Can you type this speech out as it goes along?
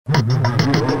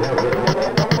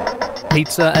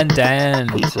Pizza and Dan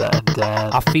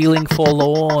are feeling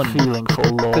forlorn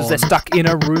because they're stuck in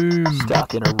a room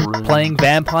playing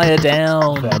Vampire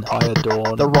Down.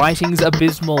 The writing's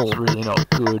abysmal. It's really not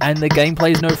good. And the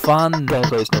gameplay's no fun. But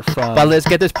But let's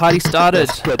get this party started.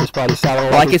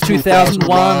 Like it's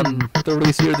 2001. The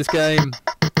release year of this game.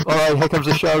 Alright, here comes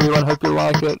the show, everyone. Hope you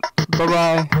like it.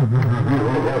 Bye-bye.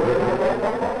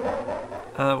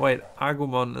 Wait,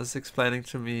 Agumon is explaining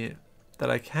to me that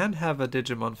I can't have a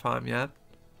Digimon farm yet.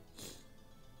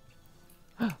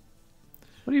 What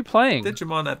are you playing?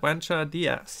 Digimon Adventure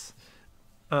DS.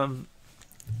 And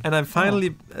I'm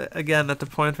finally, again, at the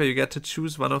point where you get to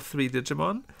choose one of 3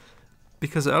 Digimon.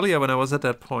 Because earlier when I was at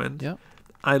that point,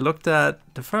 I looked at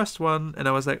the first one and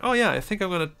I was like, oh yeah, I think I'm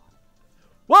gonna...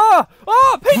 Wah!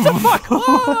 Oh, pizza fuck!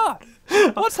 Ah!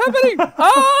 What's happening?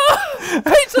 Ah!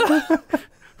 Pizza!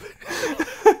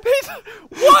 Pizza!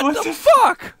 What the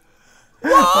fuck?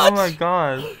 What? Oh my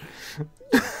god.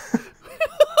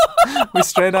 We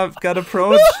straight up got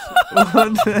approached.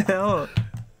 What the hell?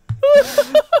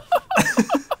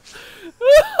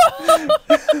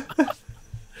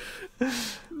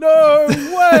 No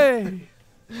way!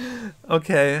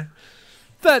 Okay.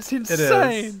 That's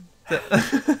insane.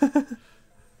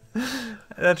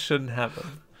 That shouldn't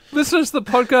happen. This is the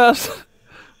podcast.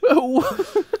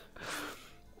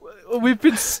 We've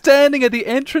been standing at the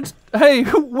entrance. Hey,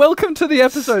 welcome to the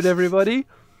episode, everybody.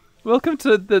 Welcome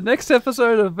to the next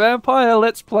episode of Vampire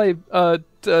Let's Play.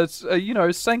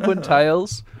 Sanguine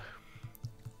Tales.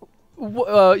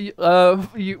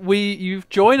 You've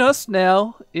joined us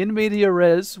now in media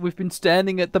res. We've been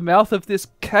standing at the mouth of this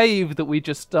cave that we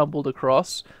just stumbled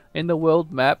across in the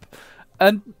world map,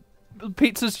 and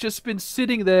Pizza's just been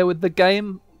sitting there with the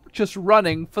game just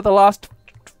running for the last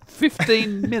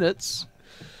 15 minutes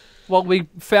while we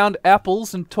found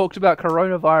apples and talked about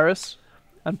coronavirus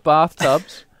and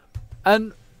bathtubs,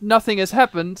 and nothing has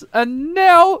happened. And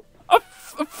now a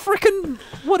freaking,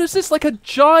 what is this, like a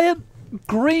giant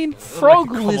green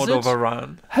frog lizard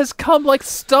has come like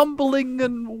stumbling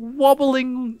and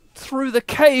wobbling through the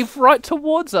cave right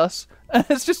towards us and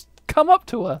has just come up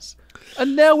to us,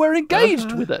 and now we're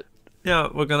engaged with it. Yeah,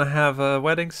 we're gonna have a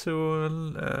wedding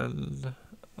soon, and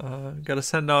gotta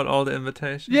send out all the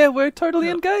invitations. Yeah, we're totally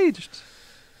engaged.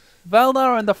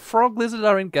 Valnar and the frog lizard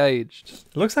are engaged.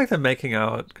 Looks like they're making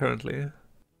out currently.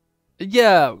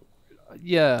 Yeah.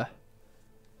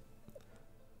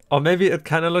 Or maybe it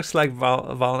kind of looks like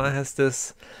Valnar has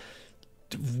this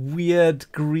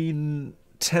weird green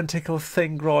tentacle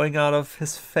thing growing out of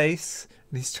his face,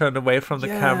 and he's turned away from the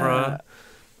camera.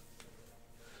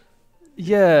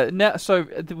 Yeah, now, so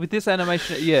with this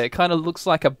animation, it kind of looks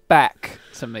like a back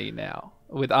to me now.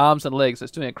 With arms and legs,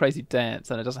 it's doing a crazy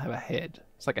dance, and it doesn't have a head.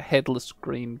 It's like a headless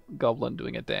green goblin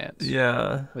doing a dance.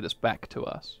 Yeah. With its back to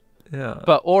us. Yeah.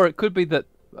 Or it could be that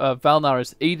Valnar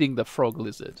is eating the frog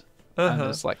lizard. And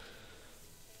it's like...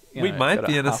 we might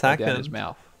be in a second. Down his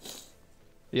mouth.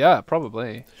 Yeah,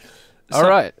 probably.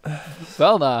 Alright.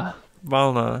 Valnar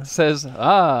says,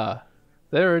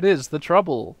 there it is, the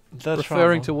trouble.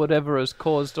 Referring to whatever has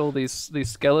caused all these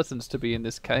skeletons to be in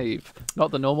this cave.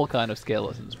 Not the normal kind of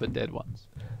skeletons, but dead ones.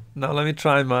 Now let me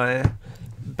try my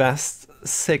best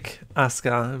sick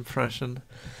Asuka impression.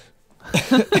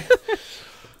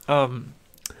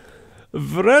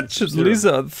 Wretched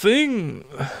lizard thing.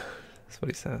 That's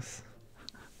what he says.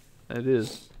 It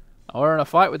is. We're in a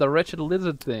fight with a wretched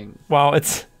lizard thing. Wow,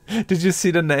 did you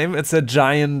see the name? It's a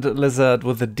giant lizard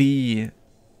with a D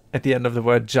at the end of the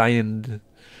word giant.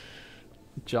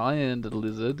 Giant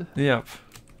lizard. Yep.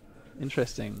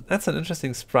 Interesting. That's an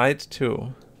interesting sprite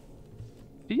too.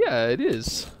 Yeah, it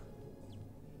is.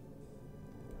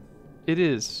 It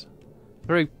is.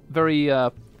 Very, very,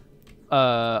 I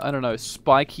don't know,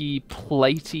 spiky,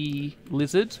 platey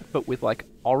lizard, but with like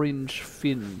orange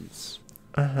fins.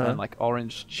 And like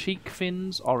orange cheek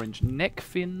fins, orange neck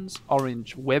fins,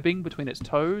 orange webbing between its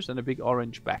toes, and a big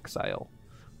orange back sail.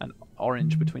 And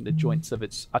orange between the joints of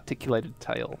its articulated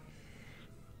tail.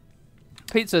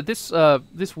 Pizza, this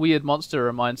weird monster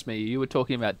reminds me, you were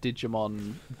talking about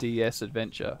Digimon DS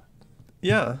Adventure.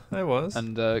 Yeah, I was.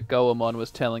 And Goemon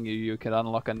was telling you could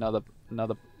unlock another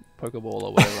Pokeball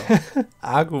or whatever.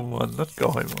 Agumon, not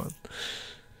Goemon.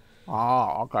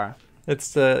 Oh, okay.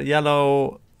 It's the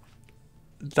yellow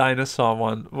dinosaur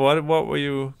one. What were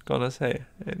you gonna say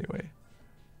anyway?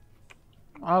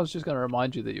 I was just gonna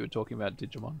remind you that you were talking about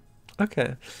Digimon.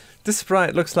 Okay. This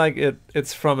sprite looks like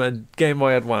it's from a Game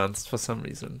Boy Advance for some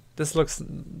reason. This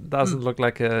doesn't look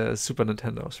like a Super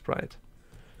Nintendo sprite.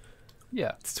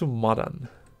 Yeah. It's too modern.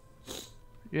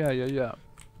 Yeah.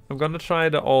 I'm gonna try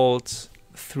the old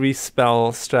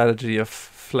 3-spell strategy of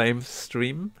Flame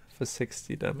Stream for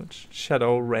 60 damage.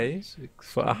 Shadow Ray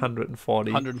for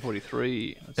 140.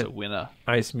 143. That's a winner.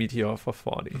 Ice Meteor for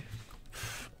 40.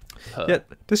 Yeah,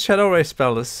 this Shadow Ray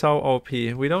spell is so OP.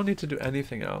 We don't need to do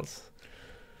anything else.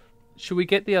 Should we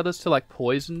get the others to like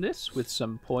poison this with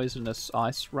some poisonous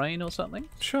ice rain or something?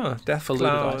 Sure, Death Polluted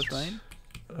Cloud. ice rain.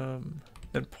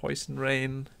 And Poison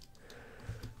Rain.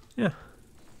 Yeah.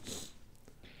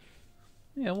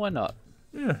 Yeah, why not?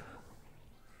 Yeah.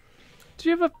 Do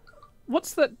you ever...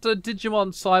 What's that Digimon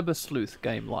Cyber Sleuth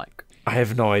game like? I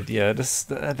have no idea. I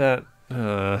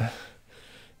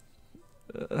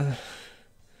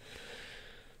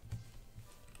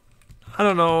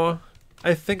don't know.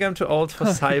 I think I'm too old for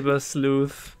Cyber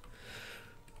Sleuth.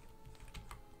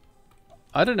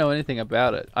 I don't know anything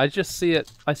about it. I just see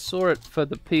it. I saw it for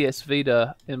the PS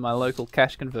Vita in my local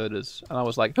cash converters, and I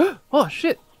was like, "Oh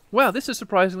shit! Wow, this is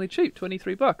surprisingly cheap.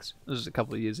 $23." This was a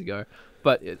couple of years ago,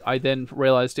 but I then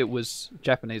realized it was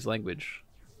Japanese language.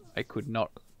 I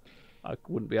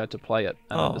wouldn't be able to play it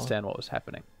and understand what was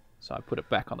happening, so I put it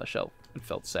back on the shelf and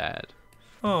felt sad.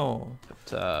 Oh.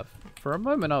 But for a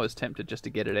moment, I was tempted just to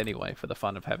get it anyway for the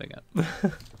fun of having it.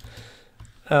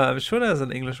 I'm sure there's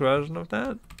an English version of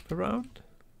that around.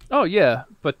 Oh yeah,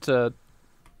 but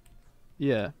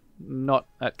yeah, not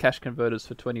at cash converters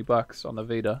for $20 on the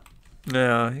Vita.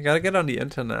 Yeah, you gotta get on the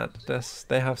internet.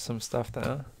 They have some stuff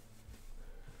there.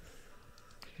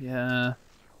 Yeah.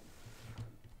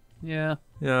 Yeah.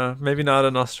 Yeah, maybe not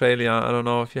in Australia. I don't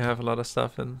know if you have a lot of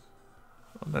stuff on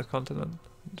that continent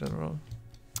in general.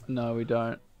 No, we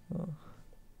don't.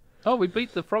 Oh, we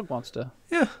beat the frog monster.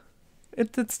 Yeah,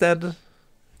 it's dead.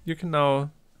 You can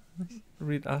now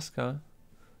read Asuka.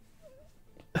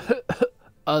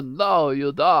 And now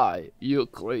you die, you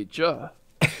creature.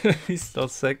 He's still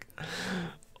sick.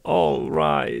 All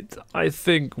right, I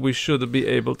think we should be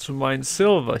able to mine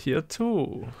silver here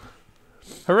too.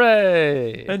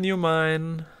 Hooray! A new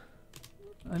mine.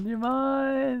 A new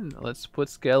mine. Let's put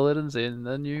skeletons in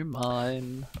the new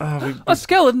mine. A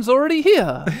skeleton's already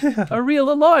here. A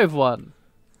real alive one.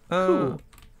 Cool.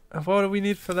 What do we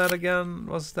need for that again?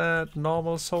 Was that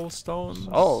normal soul stones?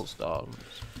 Soul stones.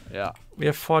 Yeah. We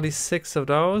have 46 of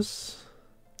those.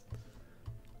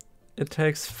 It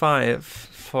takes 5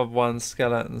 for one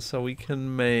skeleton, so we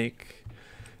can make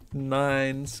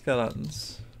 9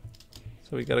 skeletons.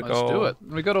 So we gotta go. Let's do it.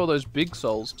 We got all those big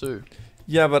souls too.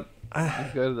 Yeah, but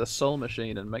go to the soul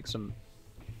machine and make some.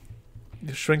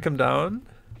 You shrink them down.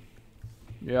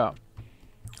 Yeah.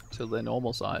 Till they're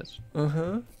normal size.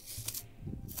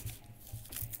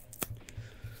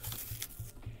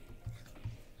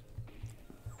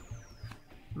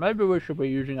 Maybe we should be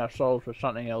using our souls for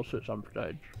something else at some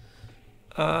stage.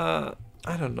 I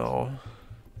don't know.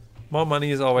 More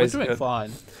money is always We're doing good.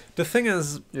 fine. The thing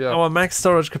is, our max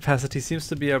storage capacity seems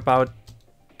to be about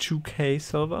 2k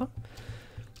silver.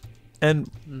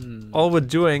 And all we're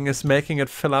doing is making it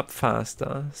fill up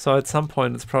faster. So at some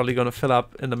point it's probably going to fill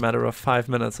up in a matter of 5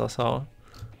 minutes or so.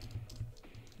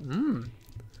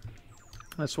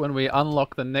 That's when we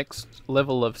unlock the next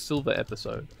level of silver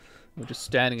episode. We're just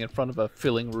standing in front of a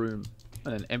filling room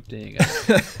and then emptying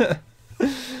it.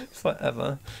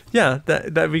 Forever. Yeah,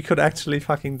 that we could actually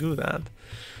fucking do that.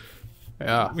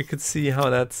 Yeah. We could see how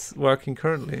that's working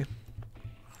currently.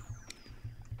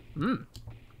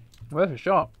 Worth a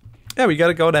shot. Yeah, we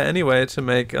gotta go there anyway to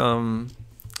make some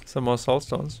more soul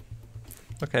stones.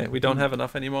 Okay, we don't have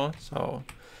enough anymore, so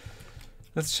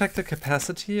let's check the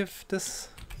capacity of this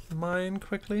mine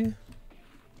quickly.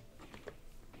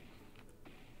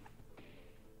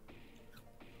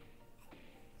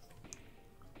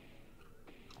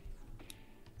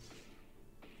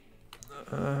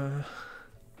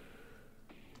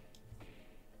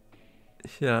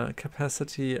 Yeah,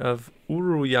 capacity of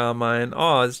Uruya mine.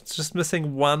 Oh, it's just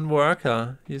missing 1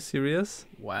 worker. You serious?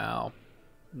 Wow.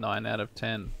 9 out of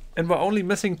 10. And we're only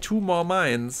missing 2 more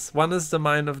mines. One is the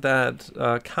mine of that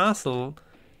castle.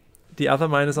 The other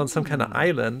mine is on some kind of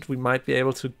island. We might be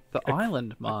able to... The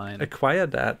island mine. Acquire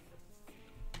that.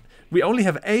 We only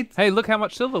have 8... Hey, look how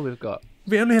much silver we've got.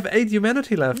 We only have 8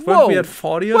 humanity left. Whoa! Weren't we at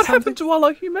 40 or what something? happened to all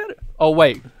our humanity? Oh,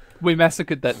 wait. We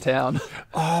massacred that town.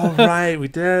 Oh, right. We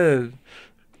did.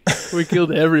 We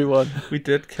killed everyone. We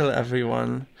did kill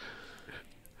everyone.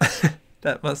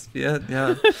 That must be it,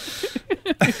 yeah.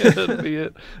 That'll be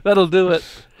it. That'll do it.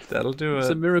 That'll do It's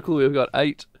it. a miracle we've got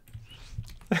 8.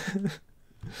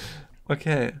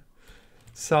 Okay.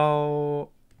 So,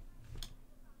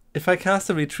 if I cast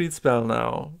a retreat spell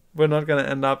now, we're not going to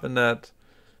end up in that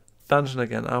dungeon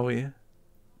again, are we?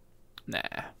 Nah.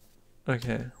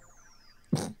 Okay.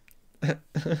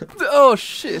 Oh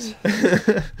shit!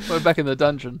 We're back in the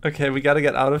dungeon. Okay, we gotta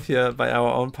get out of here by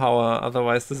our own power,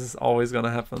 otherwise this is always gonna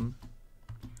happen.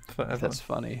 Forever. That's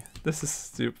funny. This is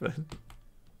stupid.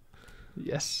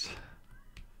 Yes.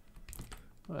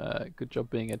 Good job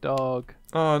being a dog.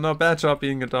 Oh no, bad job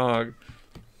being a dog.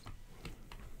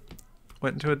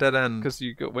 Went into a dead end. Because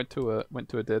you went to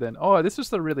a dead end. Oh, this is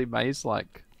the really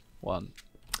maze-like one.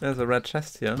 There's a red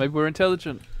chest here. Maybe we're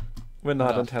intelligent. We're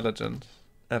not No. intelligent.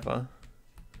 Ever.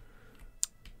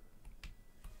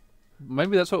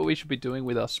 Maybe that's what we should be doing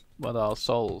with our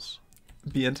souls.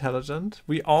 Be intelligent?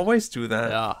 We always do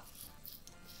that. Yeah.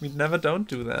 We never don't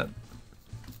do that.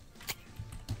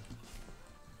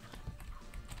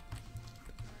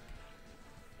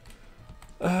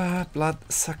 Blood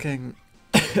sucking.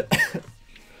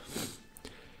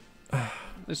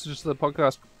 This is just the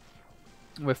podcast.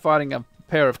 We're fighting a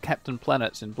pair of Captain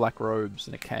Planets in black robes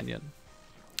in a canyon.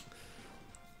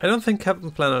 I don't think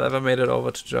Captain Planet ever made it over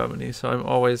to Germany, so I'm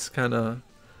always kind of...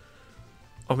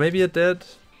 Or maybe it did.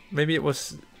 Maybe it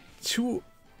was too...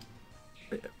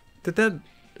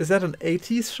 Is that an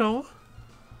 80s show?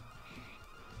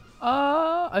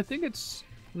 I think it's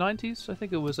 90s. I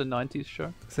think it was a 90s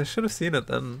show. 'Cause I should have seen it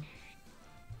then.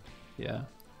 Yeah.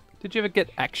 Did you ever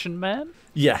get Action Man?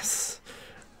 Yes.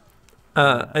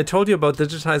 I told you about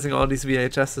digitizing all these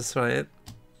VHSs, right?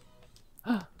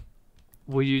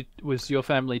 Was your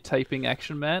family taping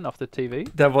Action Man off the TV?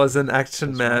 There was an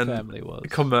Action My Man family was.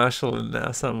 commercial in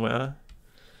there somewhere.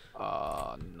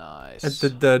 Oh, nice.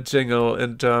 And the jingle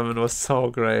in German was so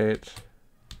great.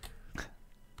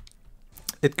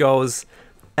 It goes,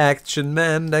 Action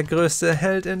Man, der größte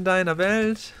Held in deiner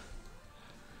Welt.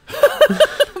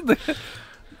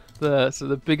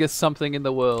 the biggest something in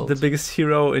the world. The biggest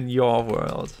hero in your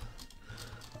world.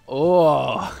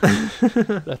 Oh,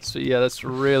 that's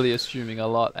really assuming a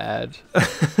lot, ad,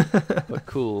 but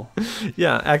cool.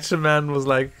 Yeah, Action Man was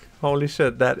like, holy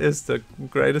shit, that is the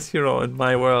greatest hero in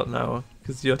my world now,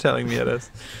 because you're telling me it is.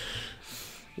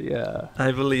 Yeah,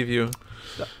 I believe you.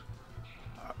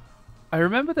 I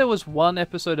remember there was one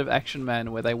episode of Action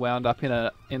Man where they wound up in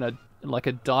a like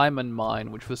a diamond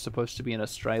mine, which was supposed to be in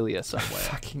Australia somewhere.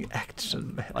 Fucking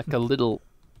Action Man. Like a little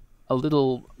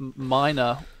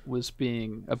miner was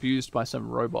being abused by some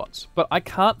robots. But I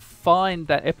can't find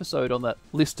that episode on that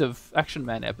list of Action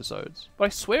Man episodes. But I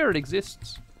swear it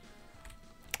exists.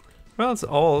 Well, it's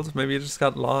old. Maybe it just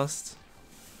got lost.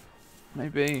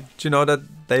 Maybe. Do you know that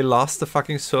they lost the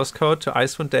fucking source code to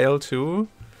Icewind Dale too?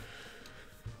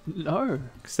 No.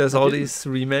 Because there's all these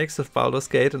remakes of Baldur's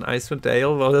Gate and Icewind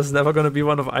Dale. Well, there's never going to be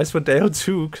one of Icewind Dale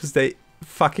 2 because they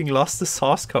fucking lost the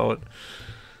source code.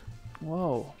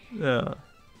 Whoa. Yeah.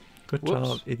 Good Whoops.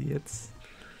 job, idiots.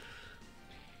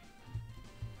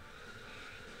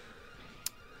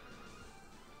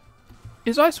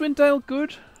 Is Icewind Dale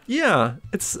good? Yeah.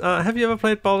 It's. Have you ever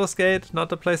played Baldur's Gate? Not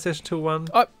the PlayStation 2 one?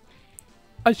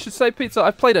 I should say, Pizza,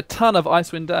 I've played a ton of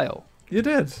Icewind Dale. You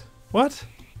did? What?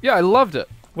 Yeah, I loved it.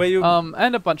 Where you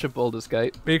And a bunch of Baldur's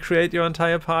Gate. where you create your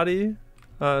entire party?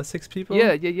 6 people?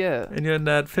 Yeah. And you're in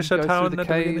that Fisher go Town through the at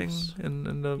the beginning caves.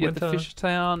 in the Yeah, winter. the Fisher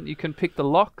Town. You can pick the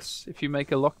locks if you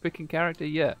make a lock-picking character.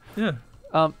 Yeah. Yeah.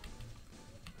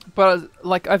 But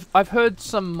like I've heard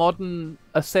some modern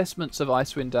assessments of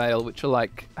Icewind Dale, which are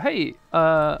like, hey,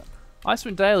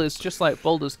 Icewind Dale is just like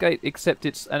Baldur's Gate, except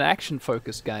it's an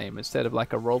action-focused game instead of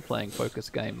like a role-playing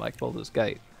focused game like Baldur's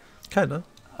Gate. Kinda.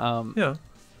 Yeah.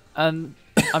 And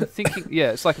I'm thinking,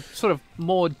 yeah, it's like a sort of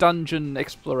more dungeon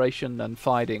exploration and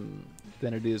fighting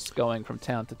than it is going from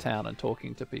town to town and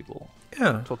talking to people.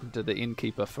 Yeah. Talking to the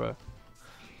innkeeper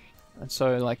and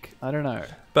so like I don't know.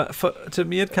 But to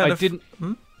me it kind of didn't.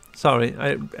 Sorry,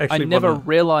 I actually never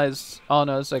realized. Oh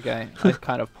no, it's okay. I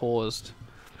kind of paused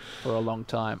for a long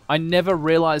time. I never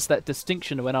realized that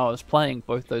distinction when I was playing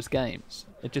both those games.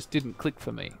 It just didn't click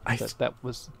for me. That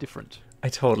was different. I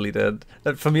totally did.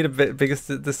 For me, the biggest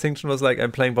distinction was like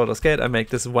I'm playing Baldur's Gate. I make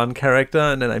this one character,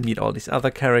 and then I meet all these other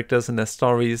characters and their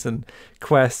stories and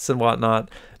quests and whatnot.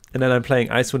 And then I'm playing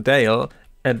Icewind Dale,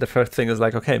 and the first thing is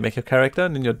like, okay, make your character,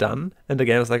 and then you're done. And the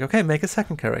game is like, okay, make a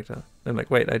second character. And I'm like,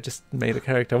 wait, I just made a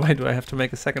character. Why do I have to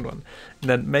make a second one? And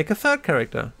then make a third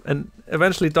character. And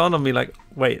eventually dawned on me like,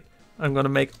 wait, I'm gonna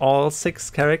make all 6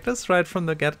 characters right from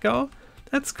the get-go?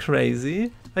 That's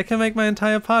crazy. I can make my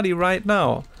entire party right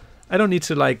now. I don't need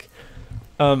to like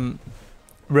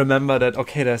remember that,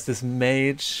 okay, there's this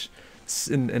mage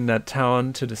in that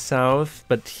town to the south,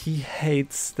 but he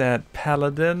hates that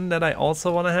paladin that I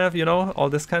also want to have, all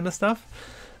this kind of stuff.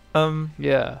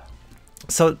 Yeah.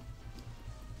 So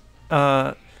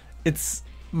it's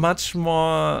much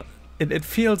more it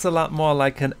feels a lot more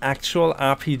like an actual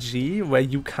RPG where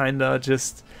you kind of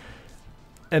just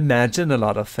imagine a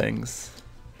lot of things.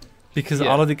 Because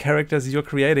all of the characters you're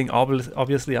creating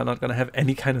obviously are not going to have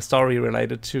any kind of story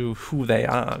related to who they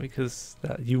are because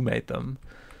you made them.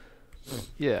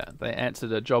 Yeah, they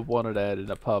answered a job wanted ad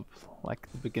in a pub, like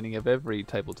the beginning of every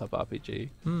tabletop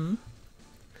RPG. Mm-hmm.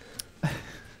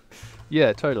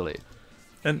 Yeah, totally.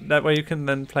 And that way you can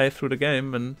then play through the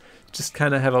game and just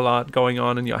kind of have a lot going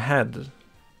on in your head.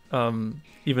 Even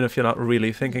if you're not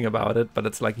really thinking about it, but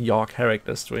it's like your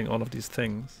characters doing all of these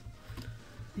things.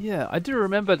 Yeah, I do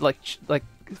remember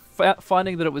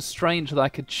finding that it was strange that I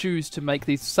could choose to make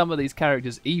some of these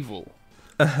characters evil.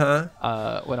 When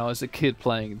I was a kid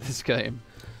playing this game,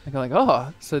 and like,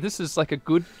 oh, so this is like a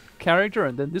good character,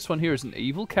 and then this one here is an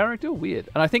evil character. Weird.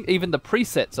 And I think even the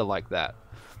presets are like that.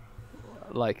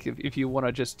 Like if you want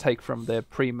to just take from their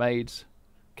pre-made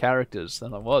characters,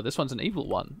 then like, whoa, this one's an evil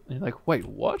one. And you're like, wait,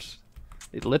 what?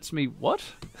 It lets me what?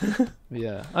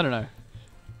 Yeah, I don't know.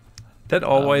 That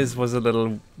always was a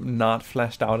little not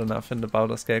fleshed out enough in the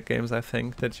Baldur's Gate games, I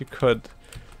think, that you could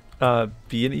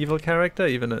be an evil character,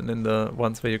 even in the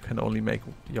ones where you can only make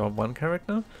your one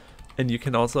character. And you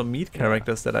can also meet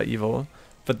characters that are evil.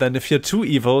 But then if you're too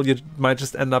evil, you might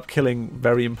just end up killing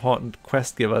very important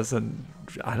quest givers and,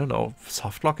 I don't know,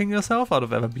 soft-locking yourself out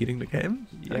of ever beating the game,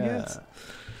 I guess.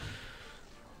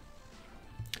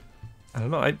 I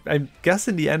don't know, I guess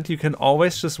in the end you can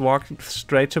always just walk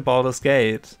straight to Baldur's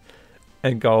Gate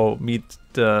and go meet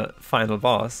the final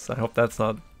boss. I hope that's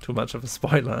not too much of a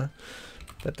spoiler,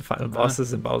 that the final boss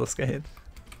is in Baldur's Gate.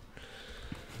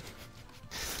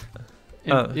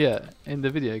 In the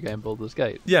video game Baldur's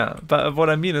Gate. Yeah, but what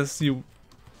I mean is you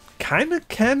kind of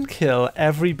can kill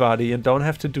everybody and don't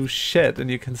have to do shit,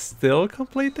 and you can still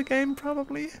complete the game,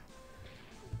 probably.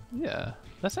 Yeah,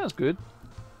 that sounds good.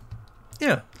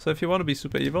 Yeah, so if you want to be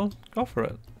super evil, go for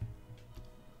it.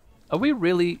 Are we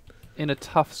really in a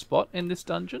tough spot in this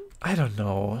dungeon? I don't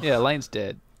know. Yeah, Lane's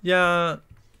dead. Yeah.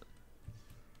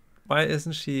 Why is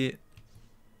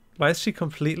she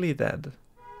completely dead?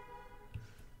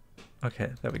 Okay,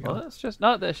 there we go. Well, that's just...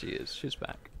 No, there she is. She's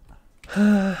back.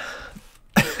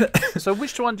 So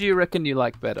which one do you reckon you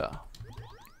like better?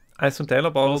 Icewind Dale or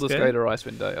Baldur's Gate? or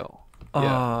Icewind Dale?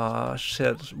 Oh,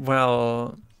 shit.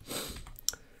 Well...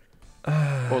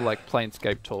 or like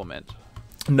Planescape Torment.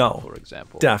 No. For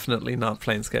example. Definitely not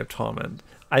Planescape Torment.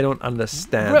 I don't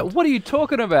understand. What are you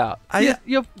talking about? I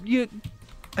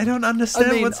don't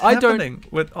understand what's happening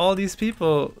with all these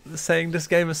people saying this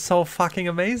game is so fucking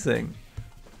amazing.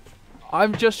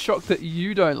 I'm just shocked that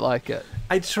you don't like it.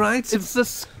 I tried to... It's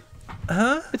the...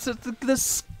 Huh?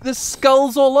 There's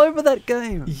skulls all over that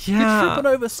game. Yeah. You're tripping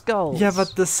over skulls. Yeah,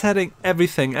 but the setting,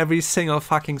 everything, every single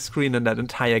fucking screen in that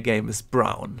entire game is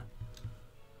brown.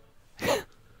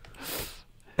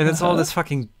 And it's all this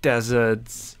fucking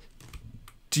deserts,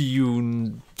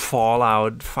 dune,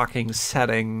 Fallout fucking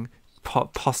setting,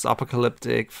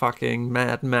 post-apocalyptic fucking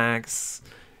Mad Max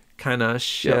kind of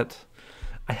shit. Yep.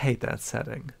 I hate that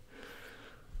setting.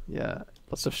 Yeah,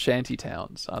 lots of shanty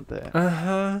towns, aren't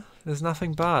there? There's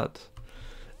nothing but.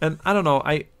 And I don't know,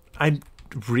 I'm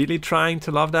really trying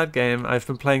to love that game. I've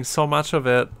been playing so much of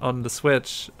it on the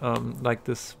Switch, like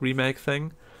this remake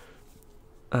thing.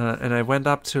 And I went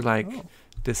up to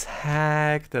this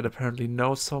hack that apparently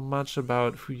knows so much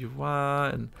about who you are,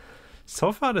 and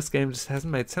so far this game just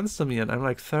hasn't made sense to me, and I'm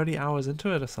like 30 hours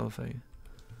into it or something.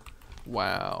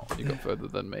 Wow, you got further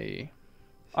than me.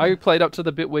 I played up to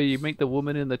the bit where you meet the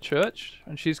woman in the church,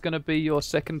 and she's going to be your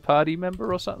second party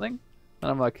member or something. And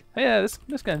I'm like, hey, yeah,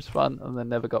 this game's fun, and then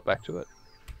never got back to it.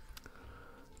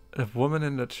 A woman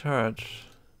in the church?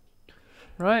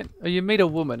 Right? Or you meet a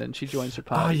woman and she joins your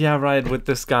party. Oh, yeah, right, with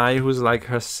this guy who's like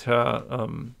her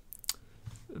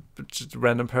just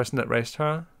random person that raised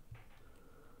her.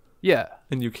 Yeah.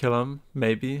 And you kill him,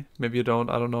 maybe. Maybe you don't,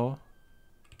 I don't know.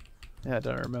 Yeah, I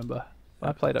don't remember.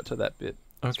 I played up to that bit.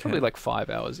 Okay. It's probably like 5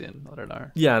 hours in, I don't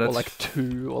know. Yeah, that's... Or like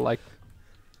 2, or like...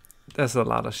 There's a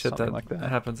lot of shit that, like that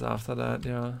happens after that,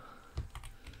 yeah.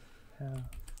 Yeah.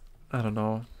 I don't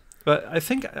know. But I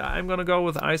think I'm gonna go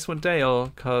with Icewind Dale,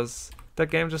 because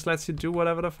that game just lets you do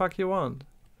whatever the fuck you want.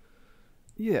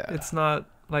 Yeah. It's not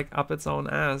like up its own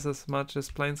ass as much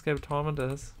as Planescape Torment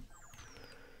is.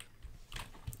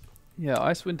 Yeah,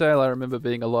 Icewind Dale I remember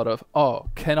being a lot of, oh,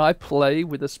 can I play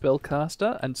with a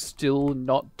spellcaster and still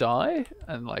not die?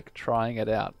 And like trying it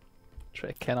out.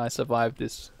 Can I survive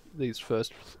these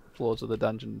first floors of the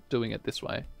dungeon doing it this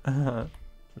way?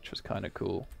 Which was kind of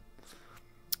cool.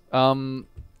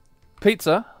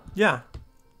 Pizza. Yeah.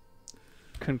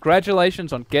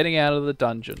 Congratulations on getting out of the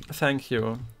dungeon. Thank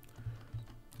you.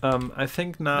 I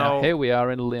think Now here we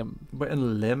are in Lim. we're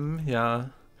in Lim, yeah.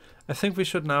 I think we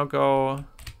should now go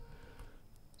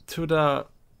to the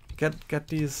get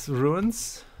these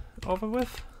ruins over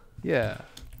with. Yeah.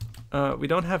 We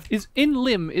don't have. Is in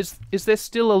Lim? Is there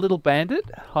still a little bandit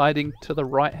hiding to the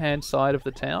right-hand side of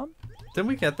the town Didn't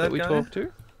we get that we guy? talked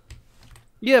to?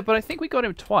 Yeah, but I think we got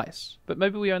him twice. But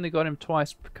maybe we only got him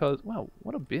twice because... Well,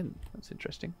 what a bin. That's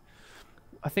interesting.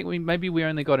 I think maybe we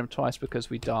only got him twice because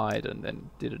we died and then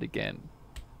did it again.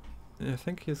 Yeah, I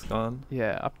think he's gone.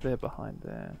 Yeah, up there behind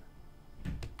there.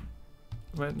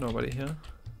 Wait, nobody here.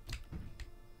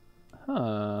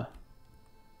 Huh.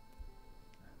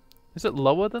 Is it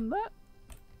lower than that?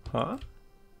 Huh?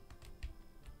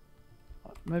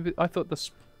 Maybe I thought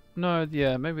this. No,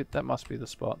 yeah, maybe that must be the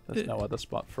spot. There's no other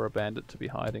spot for a bandit to be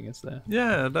hiding, is there?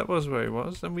 Yeah, that was where he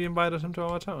was, and we invited him to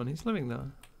our town. He's living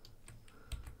there.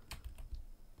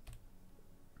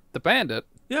 The bandit?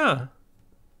 Yeah.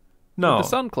 No. With the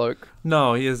sun cloak?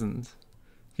 No, he isn't.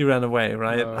 He ran away,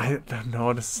 right? No. I don't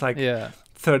know. This is like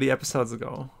 30 episodes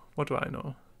ago. What do I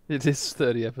know? It is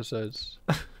 30 episodes.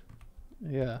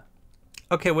 Yeah.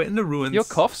 Okay, we're in the ruins. Your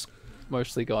cough's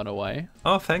mostly gone away.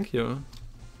 Oh, thank you.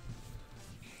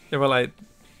 Yeah, well, I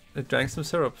drank some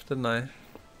syrup, didn't I?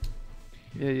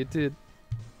 Yeah, you did.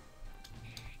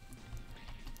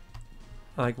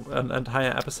 Like an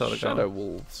entire episode ago. Shadow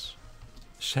wolves.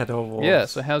 Shadow wolves. Yeah,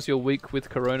 so how's your week with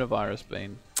coronavirus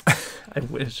been? I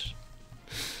wish.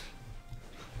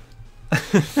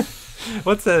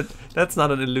 What's that? That's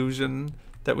not an illusion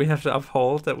that we have to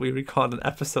uphold, that we record an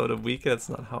episode a week. That's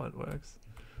not how it works.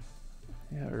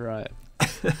 Yeah, right.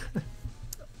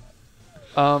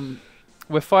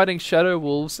 We're fighting shadow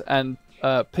wolves, and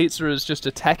Pizza is just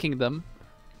attacking them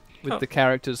with the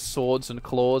characters' swords and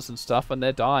claws and stuff, and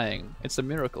they're dying. It's a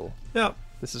miracle. Yeah.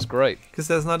 This is great. Because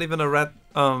there's not even a red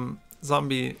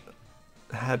zombie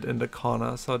head in the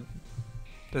corner, so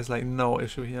there's like no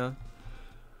issue here.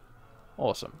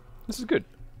 Awesome. This is good.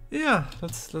 Yeah,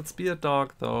 let's be a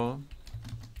dog though.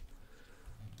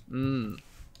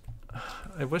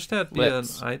 I wish there'd be an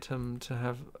item to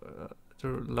have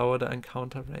to lower the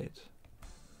encounter rate.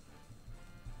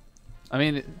 I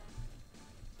mean,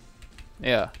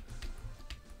 yeah.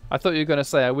 I thought you were going to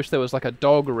say, I wish there was like a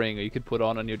dog ring you could put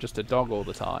on and you're just a dog all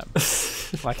the time.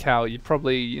 Like how you'd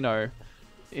probably, you know,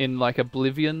 in like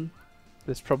Oblivion,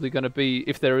 there's probably going to be,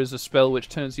 if there is a spell which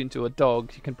turns you into a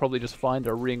dog, you can probably just find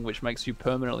a ring which makes you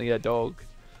permanently a dog.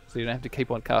 So you don't have to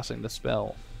keep on casting the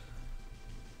spell.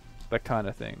 That kind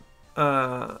of thing.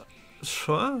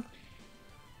 Sure.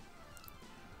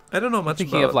 I don't know much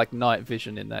Thinking of like night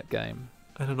vision in that game.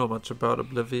 I don't know much about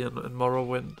Oblivion and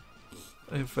Morrowind.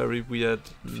 I have very weird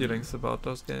feelings about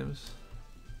those games.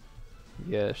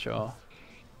 Yeah, sure.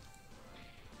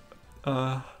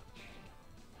 Baldur's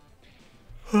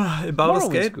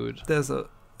Gate, good. There's a...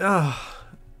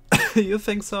 you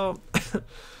think so?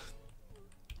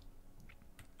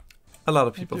 A lot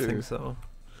of people think so.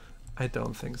 I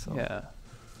don't think so. Yeah.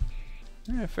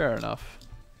 Yeah, fair enough.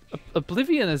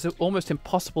 Oblivion is almost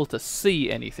impossible to see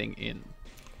anything in.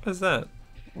 What's that?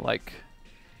 Like,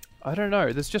 I don't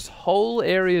know. There's just whole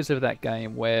areas of that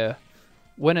game where,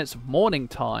 when it's morning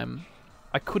time,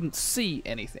 I couldn't see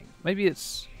anything. Maybe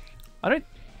it's... I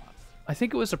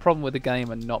think it was a problem with the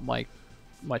game and not my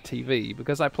TV,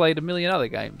 because I played a million other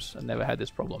games and never had this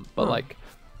problem. But like,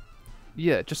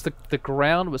 yeah, just the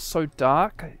ground was so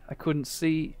dark, I couldn't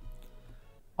see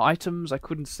items, I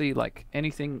couldn't see like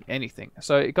anything.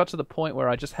 So it got to the point where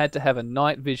I just had to have a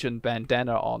night vision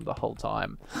bandana on the whole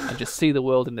time and just see the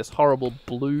world in this horrible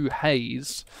blue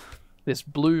haze, this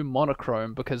blue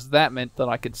monochrome, because that meant that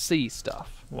I could see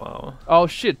stuff. Wow. Oh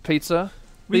shit, Pizza.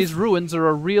 These ruins are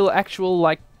a real actual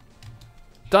like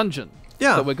dungeon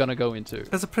that we're gonna go into.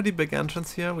 There's a pretty big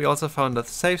entrance here. We also found a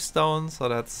safe stone, so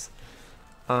that's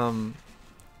what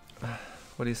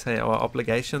do you say, our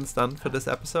obligations done for this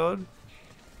episode.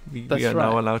 We are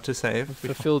now allowed to save.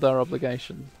 We've fulfilled our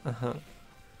obligation.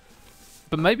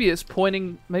 But maybe it's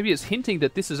hinting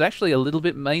that this is actually a little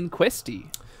bit main questy,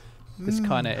 this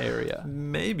kind of area.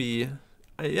 Maybe.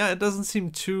 Yeah, it doesn't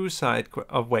seem too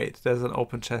wait, there's an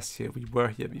open chest here. We were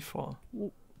here before.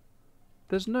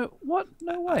 There's no... What?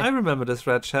 No way. I remember this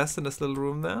red chest in this little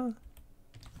room there.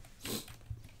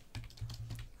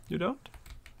 You don't?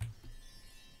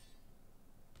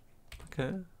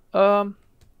 Okay.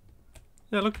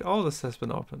 Yeah, look, all this has been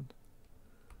opened.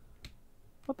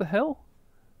 What the hell?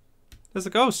 There's a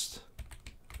ghost.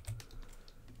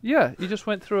 Yeah, you just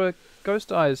went through a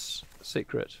ghost eyes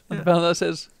secret. And the banner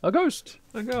says, a ghost.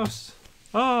 A ghost.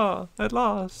 Ah, at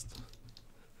last.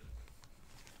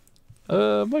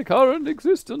 My current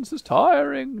existence is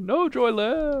tiring. No joy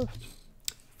left.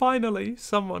 Finally,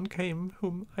 someone came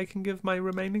whom I can give my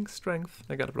remaining strength.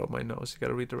 I gotta blow my nose. You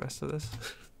gotta read the rest of this.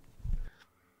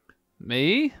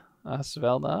 Me? asked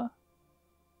Valnar.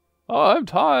 I'm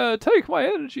tired. Take my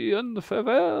energy and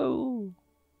farewell.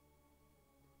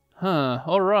 Huh,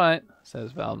 alright,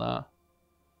 says Valnar.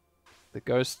 The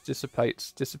ghost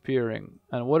dissipates, disappearing.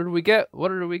 And what did we get? What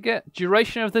did we get?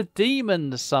 Duration of the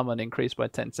demon summon increased by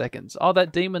 10 seconds. Oh,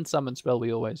 that demon summon spell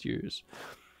we always use.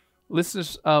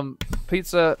 Listeners,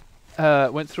 Pizza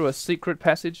went through a secret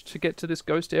passage to get to this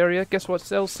ghost area. Guess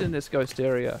what's else in this ghost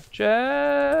area?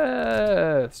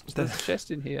 Chest! There's a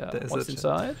chest in here. What's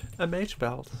inside? A mage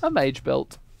belt. A mage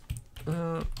belt.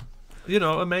 A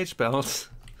mage belt.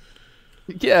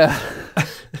 Yeah.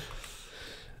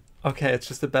 Okay, it's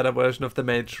just a better version of the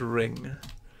mage ring.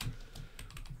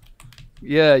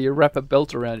 Yeah, you wrap a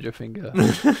belt around your finger.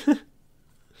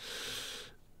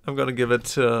 I'm gonna give it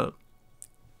to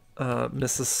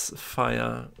Mrs.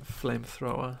 Fire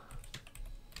Flamethrower.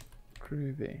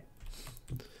 Groovy.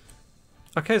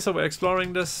 Okay, so we're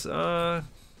exploring this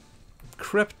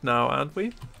crypt now, aren't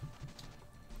we?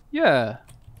 Yeah.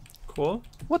 Cool.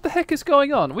 What the heck is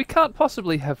going on? We can't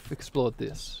possibly have explored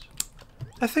this.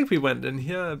 I think we went in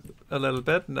here a little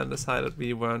bit and then decided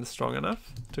we weren't strong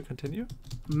enough to continue.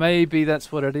 Maybe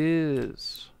that's what it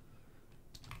is.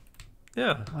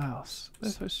 Yeah. Wow,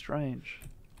 so strange.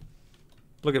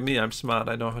 Look at me, I'm smart.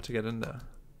 I know how to get in there.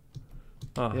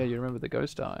 Oh. Yeah, you remember the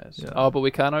ghost eyes. Yeah. Oh, but we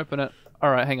can't open it.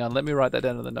 Alright, hang on. Let me write that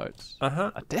down in the notes.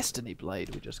 Uh-huh. A destiny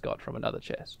blade we just got from another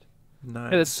chest. Nice.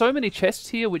 Yeah, there's so many chests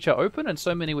here which are open and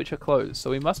so many which are closed.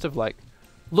 So we must have, like,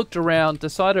 looked around,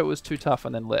 decided it was too tough,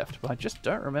 and then left. But I just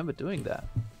don't remember doing that.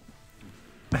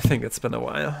 I think it's been a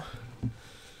while.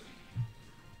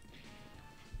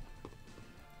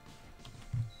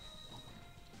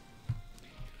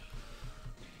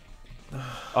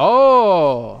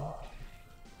 Oh!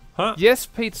 Huh? Yes,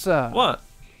 Pizza! What?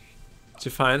 Did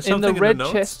you find In something the red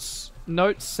notes? chest's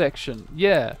notes section.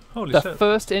 Yeah. Holy the shit.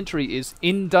 first entry is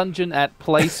in dungeon at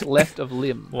place left of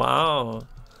limb. Wow.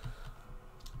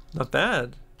 Not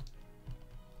bad.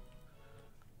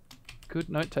 Good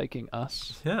note taking,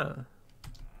 us. Yeah.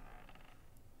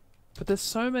 But there's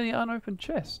so many unopened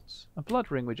chests. A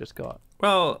blood ring we just got.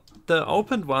 Well, the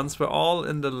opened ones were all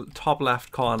in the top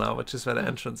left corner, which is where the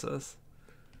entrance is.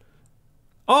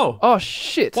 Oh! Oh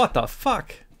shit! What the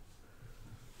fuck?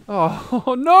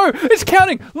 Oh no! It's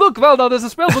counting! Look, Valda, there's a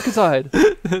spell book inside!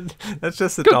 That's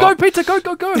just a Go, dog. Pizza, go!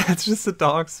 That's just a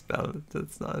dog spell.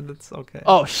 It's not. It's okay.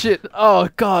 Oh shit! Oh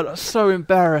god, I'm so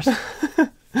embarrassed.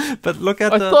 But look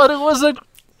at I the. thought it was a.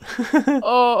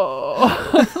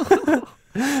 Oh.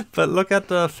 But look at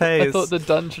the face. I thought the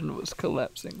dungeon was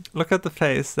collapsing. Look at the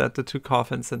face that the two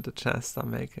coffins in the chest are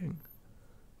making.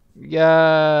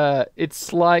 Yeah,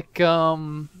 it's like It's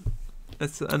an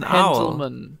owl.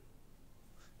 Gentleman.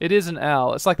 It is an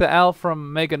owl. It's like the owl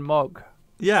from Megan Mogg.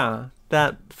 Yeah,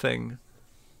 that thing.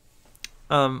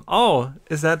 Oh,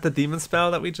 is that the demon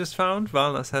spell that we just found?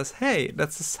 Valna says, hey,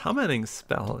 that's a summoning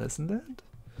spell, isn't it?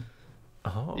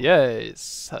 Oh.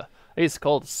 Yes. It's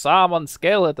called Summon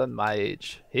Skeleton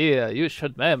Mage. Here, you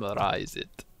should memorize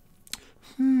it.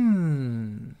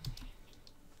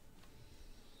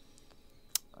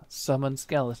 Summon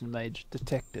Skeleton Mage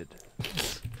detected.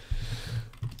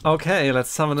 Okay, let's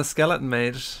summon a skeleton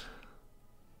mage.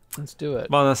 Let's do it.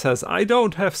 Valna says, I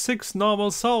don't have 6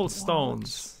 normal soul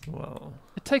stones. Well,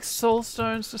 It takes soul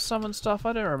stones to summon stuff.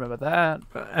 I don't remember that.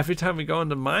 every time we go in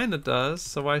the mine it does,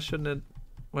 so why shouldn't it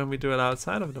when we do it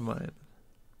outside of the mine?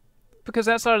 Because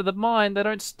outside of the mine, they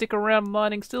don't stick around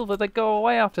mining silver. They go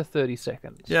away after 30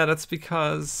 seconds. Yeah, that's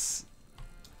because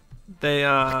they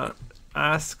are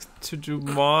asked to do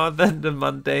more than the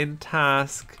mundane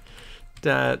task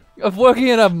that... Of working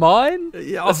in a mine?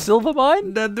 Yeah, A silver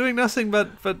mine? they're doing nothing but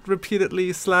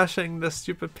repeatedly slashing the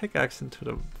stupid pickaxe into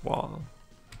the wall.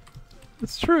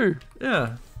 It's true.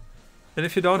 Yeah. And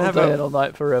if you don't All have day and all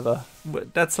night forever.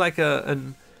 that's like a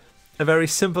very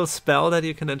simple spell that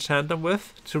you can enchant them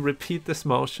with to repeat this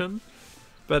motion.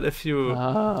 But if you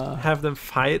have them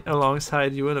fight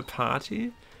alongside you in a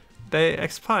party, they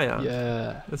expire.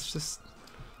 Yeah. It's just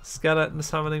skeleton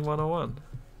summoning 101.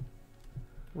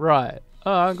 Right.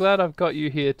 Oh, I'm glad I've got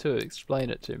you here to explain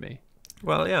it to me.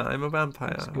 Well, yeah, I'm a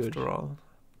vampire That's good. after all.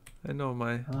 I know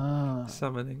my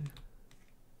summoning.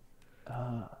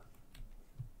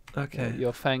 Okay.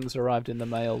 Your fangs arrived in the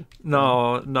mail.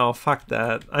 No, fuck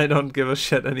that. I don't give a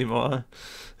shit anymore.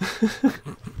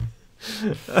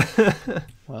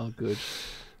 Well, good.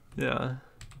 Yeah.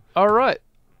 All right.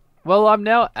 Well, I'm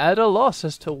now at a loss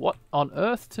as to what on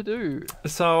earth to do.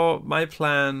 So my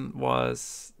plan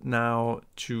was now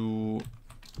to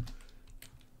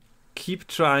keep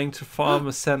trying to form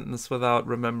a sentence without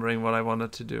remembering what I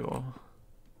wanted to do.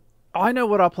 I know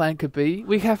what our plan could be.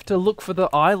 We have to look for the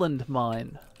island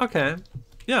mine. Okay.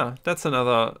 Yeah, that's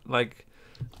another, like,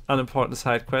 unimportant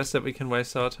side quest that we can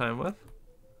waste our time with.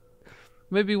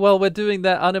 Maybe while we're doing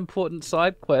that unimportant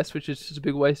side quest, which is just a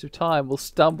big waste of time, we'll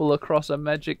stumble across a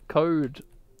magic code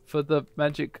for the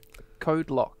magic code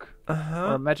lock. Or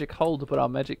a magic hole to put our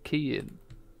magic key in.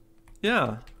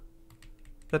 Yeah.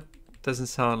 That doesn't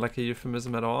sound like a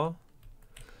euphemism at all.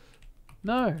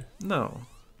 No. No.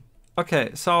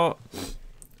 Okay, so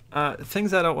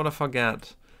things I don't want to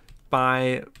forget.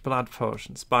 Buy blood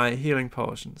potions, buy healing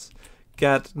potions.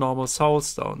 Get normal soul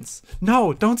stones.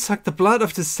 No, don't suck the blood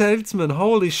of the salesman.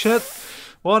 Holy shit.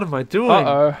 What am I doing?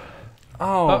 Uh-oh.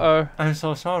 Oh, Uh-oh. I'm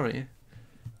so sorry.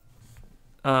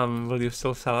 Will you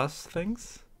still sell us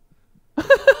things?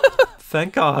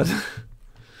 Thank God.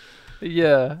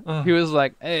 Yeah. He was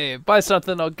like, hey, buy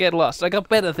something or get lost. I got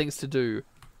better things to do.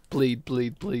 Bleed,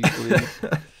 bleed, bleed, bleed.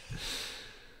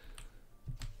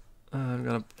 I'm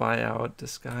gonna buy out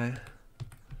this guy.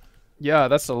 Yeah,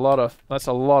 that's a lot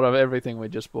of everything we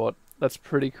just bought. That's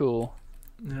pretty cool.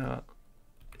 Yeah.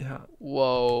 Yeah.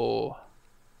 Whoa.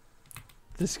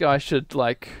 This guy should,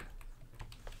 like...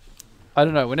 I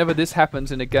don't know, whenever this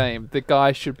happens in a game, the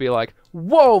guy should be like,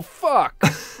 whoa, fuck!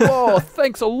 Whoa,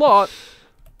 thanks a lot!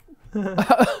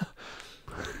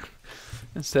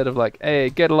 Instead of like, hey,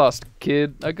 get lost,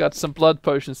 kid. I got some blood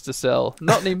potions to sell.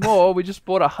 Not anymore, we just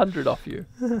bought 100 off you.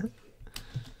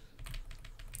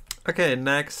 Okay,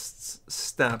 next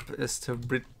step is to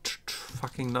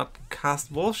fucking not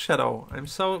cast Wolf Shadow. I'm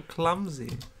so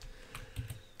clumsy.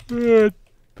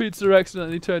 Pizza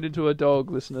accidentally turned into a dog,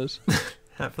 listeners.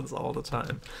 Happens all the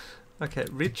time. Okay,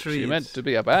 retreat. She meant to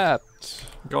be a bat.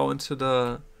 Go into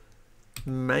the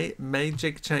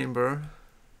magic chamber.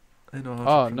 I know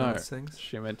how to pronounce things.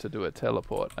 She meant to do a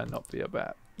teleport and not be a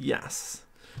bat. Yes.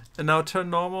 And now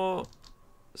turn normal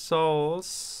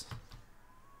souls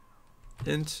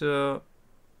into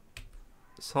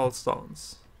soul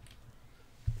stones.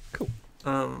 Cool.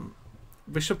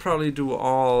 We should probably do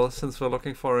all since we're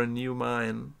looking for a new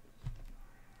mine.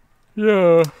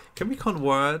 Yeah. Can we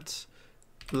convert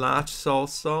large soul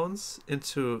stones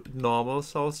into normal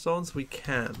soul stones? We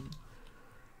can.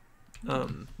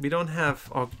 We don't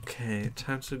have... Okay,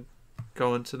 time to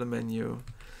go into the menu.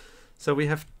 So we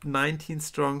have 19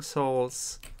 strong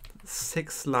souls,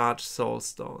 6 large soul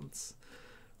stones.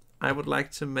 I would like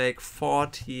to make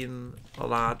 14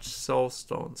 large soul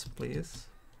stones, please.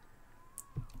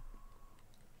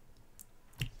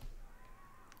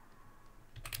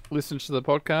 Listen to the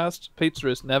podcast. Pizza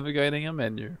is navigating a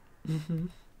menu. Mm-hmm.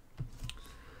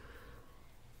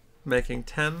 Making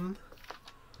 10.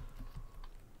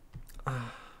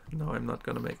 No, I'm not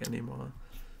going to make any more.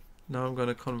 Now I'm going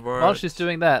to convert. While she's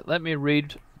doing that, let me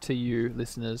read to you,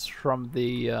 listeners, from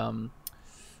the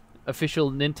official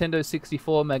Nintendo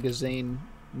 64 magazine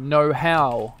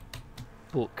Know-How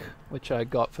book, which I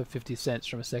got for 50 cents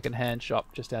from a second-hand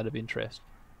shop just out of interest.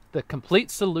 The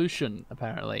complete solution,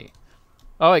 apparently.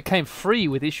 Oh, it came free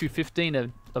with issue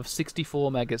 15 of 64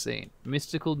 magazine.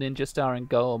 Mystical Ninja Star and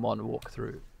Goemon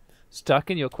walkthrough. Stuck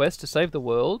in your quest to save the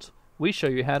world? We show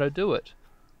you how to do it.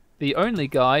 The only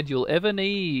guide you'll ever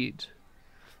need.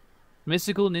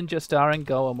 Mystical Ninja Star and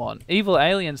Goemon. Evil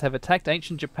aliens have attacked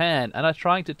ancient Japan and are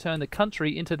trying to turn the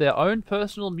country into their own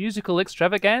personal musical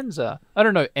extravaganza. I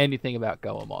don't know anything about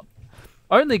Goemon.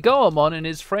 Only Goemon and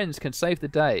his friends can save the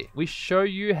day. We show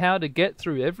you how to get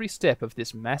through every step of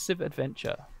this massive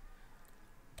adventure.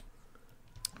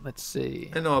 Let's see.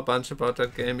 I know a bunch about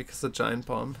that game because of Giant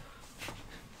Bomb.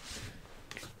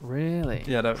 Really?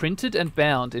 Yeah. Printed and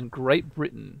bound in Great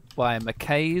Britain by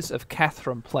Mackays of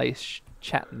Cathram Place,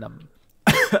 Chattenham.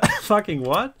 Fucking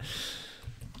what?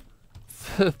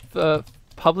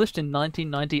 Published in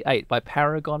 1998 by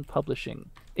Paragon Publishing.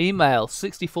 Email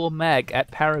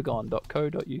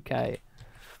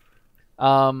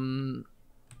 64mag@paragon.co.uk.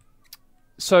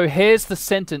 So here's the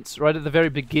sentence right at the very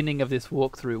beginning of this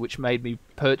walkthrough, which made me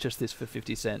purchase this for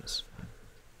 50 cents.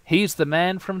 He's the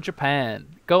man from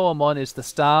Japan. Goemon is the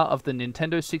star of the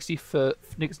Nintendo 64...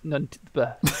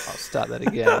 I'll start that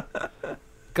again.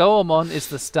 Goemon is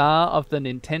the star of the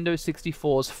Nintendo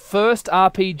 64's first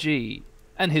RPG,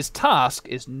 and his task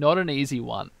is not an easy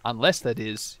one, unless, that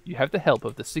is, you have the help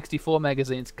of the 64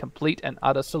 magazine's complete and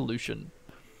utter solution.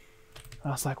 And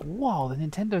I was like, whoa, the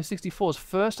Nintendo 64's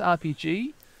first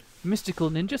RPG? Mystical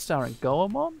Ninja Star and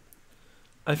Goemon?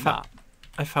 I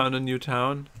found a new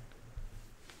town.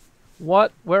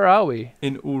 What? Where are we?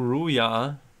 In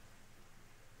Uruya.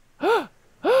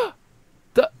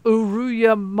 The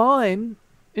Uruya mine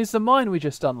is the mine we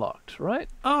just unlocked, right?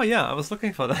 Oh, yeah, I was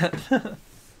looking for that.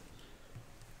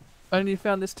 And you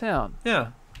found this town.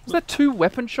 Yeah. Is there 2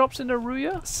 weapon shops in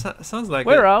Uruya? Sounds like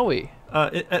Where it. are we?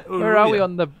 At Uruya. Where are we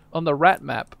on the rat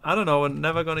map? I don't know. We're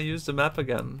never gonna use the map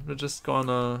again. We're just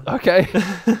gonna. Okay.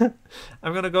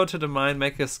 I'm gonna go to the mine,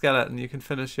 make a skeleton. You can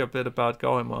finish your bit about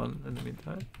Goemon in the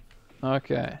meantime.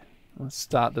 Okay. Let's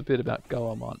start the bit about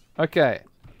Goemon. Okay.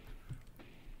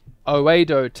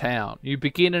 Oedo Town. You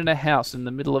begin in a house in the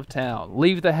middle of town.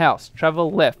 Leave the house.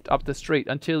 Travel left up the street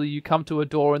until you come to a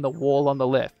door in the wall on the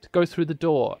left. Go through the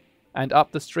door and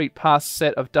up the street past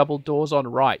set of double doors on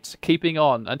right, keeping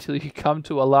on until you come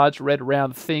to a large red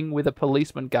round thing with a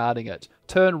policeman guarding it.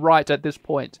 Turn right at this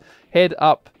point. Head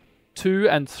up to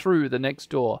and through the next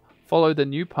door. Follow the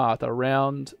new path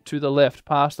around to the left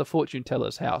past the fortune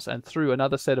teller's house and through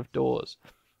another set of doors.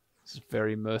 This is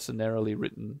very mercenarily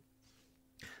written.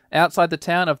 Outside the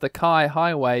town of the Kai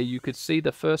Highway, you could see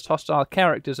the first hostile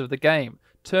characters of the game.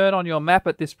 Turn on your map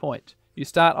at this point. You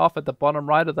start off at the bottom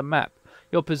right of the map.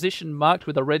 Your position marked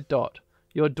with a red dot.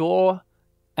 Your door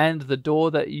and the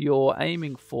door that you're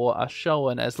aiming for are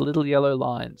shown as little yellow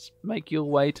lines. Make your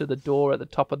way to the door at the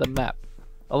top of the map.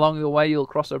 Along the way, you'll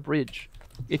cross a bridge.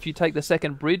 If you take the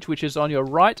second bridge, which is on your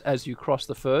right as you cross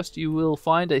the first, you will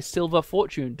find a silver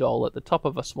fortune doll at the top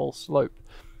of a small slope.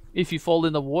 If you fall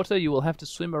in the water, you will have to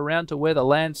swim around to where the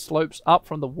land slopes up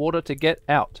from the water to get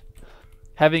out.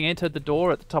 Having entered the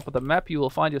door at the top of the map, you will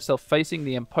find yourself facing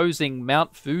the imposing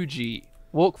Mount Fuji.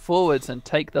 Walk forwards and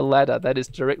take the ladder that is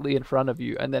directly in front of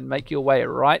you, and then make your way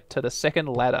right to the second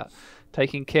ladder,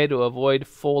 taking care to avoid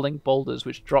falling boulders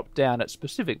which drop down at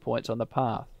specific points on the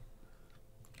path.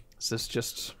 This is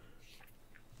just...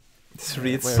 This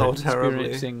reads so terribly.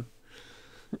 Experiencing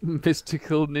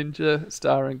Mystical Ninja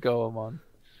starring Goemon.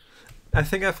 I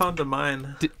think I found the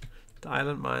mine. The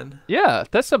island mine. Yeah,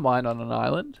 that's a mine on an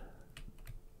island.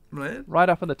 Right? Right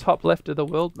up on the top left of the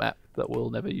world map that we'll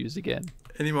never use again.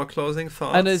 Any more closing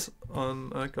thoughts on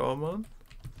Goemon?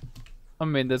 I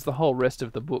mean, there's the whole rest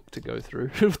of the book to go through.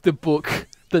 The book,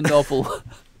 the novel,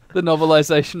 the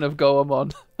novelization of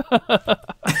Goemon.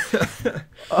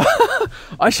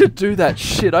 I should do that.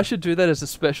 Shit, I should do that as a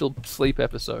special sleep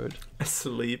episode. A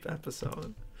sleep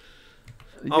episode?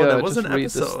 Yeah, Oh, that was an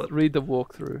episode. Read the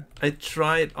walkthrough. I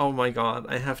tried. Oh my god,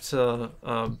 I have to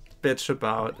bitch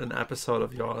about an episode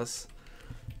of yours.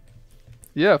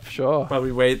 Yeah, for sure. While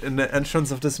we wait in the entrance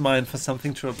of this mine for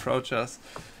something to approach us.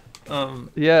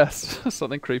 Yes,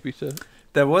 something creepy to.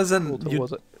 There wasn't.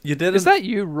 Was it? You didn't. Is that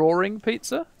you roaring,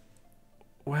 Pizza?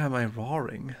 Where am I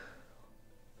roaring?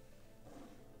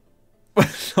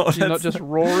 You're not just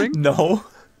roaring? No.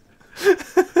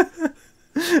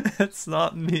 It's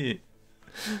not me.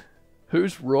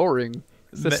 Who's roaring?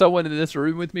 Is there someone in this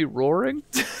room with me roaring?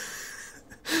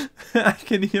 I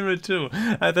can hear it too.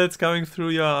 Either it's coming through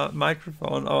your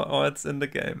microphone or it's in the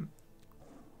game.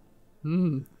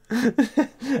 I'm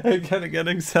kind of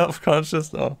getting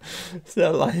self-conscious now. Is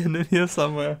there a lion in here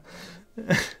somewhere?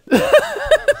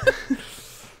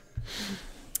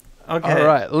 Okay.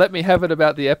 Alright, let me have it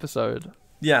about the episode.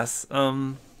 Yes.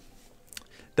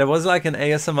 There was like an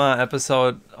ASMR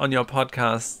episode on your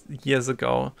podcast years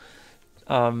ago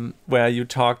where you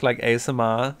talked like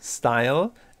ASMR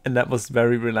style, and that was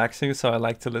very relaxing, so I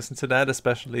like to listen to that,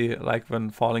 especially like when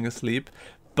falling asleep.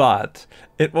 But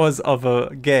it was of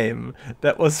a game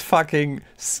that was fucking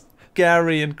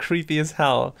scary and creepy as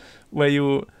hell, where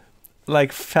you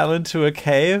like fell into a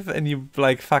cave and you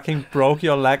like fucking broke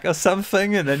your leg or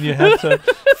something, and then you had to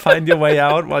find your way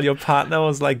out while your partner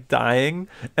was like dying,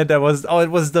 and there was it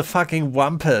was the fucking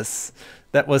Wampus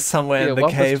that was somewhere in the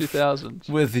Wampus cave 2000.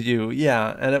 with you.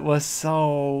 Yeah, and it was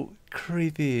so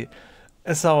creepy.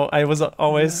 So I was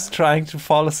always trying to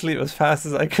fall asleep as fast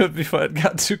as I could before it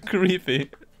got too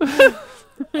creepy.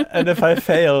 And if I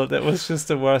failed, it was just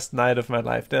the worst night of my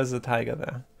life. There's a tiger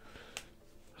there.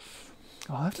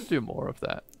 I'll have to do more of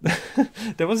that.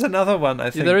 There was another one,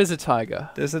 I think. Yeah, there is a tiger.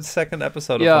 There's a second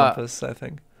episode of Wampus, I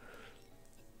think.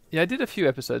 Yeah, I did a few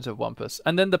episodes of Wampus.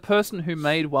 And then the person who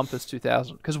made Wampus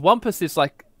 2000, because Wampus is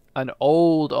like an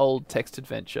old text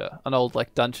adventure, an old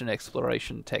like dungeon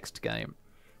exploration text game.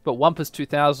 But Wampus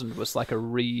 2000 was like a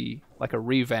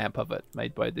revamp of it,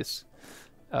 made by this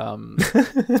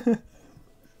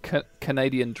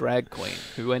Canadian drag queen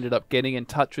who ended up getting in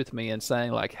touch with me and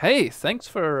saying like, "Hey, thanks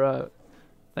for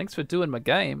doing my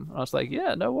game." And I was like,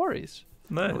 "Yeah, no worries."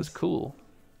 Nice. It was cool.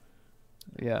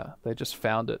 Yeah, they just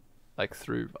found it like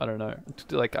through, I don't know,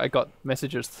 like I got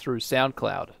messages through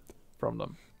SoundCloud from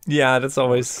them. Yeah, that's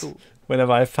always cool.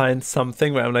 Whenever I find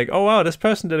something where I'm like, oh wow, this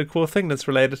person did a cool thing that's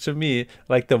related to me.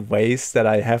 Like the ways that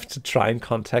I have to try and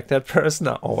contact that person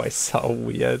are always so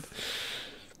weird.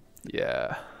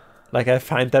 Yeah. Like I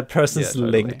find that person's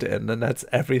totally. LinkedIn and that's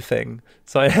everything.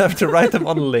 So I have to write them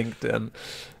on LinkedIn.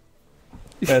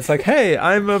 And it's like, hey,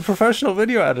 I'm a professional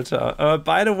video editor.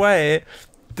 By the way,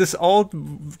 this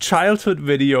old childhood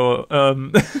video.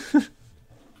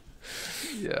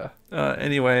 Yeah.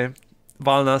 Anyway,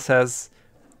 Valna says,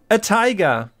 a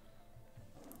tiger.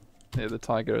 Yeah, the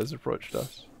tiger has approached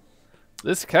us.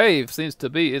 This cave seems to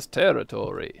be its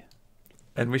territory.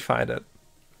 And we fight it.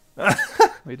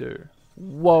 We do.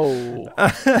 Whoa.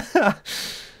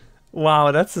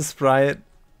 Wow, that's a sprite.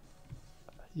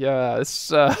 Yeah,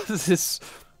 this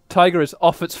tiger is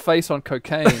off its face on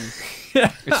cocaine.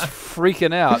 Yeah. It's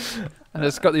freaking out. And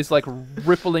it's got these like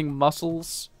rippling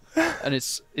muscles. And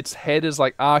its head is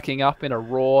like arcing up in a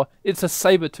roar. It's a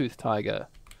saber-toothed tiger.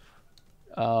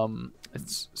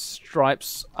 Its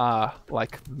stripes are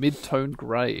like mid-tone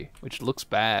grey, which looks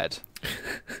bad.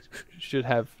 Should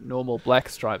have normal black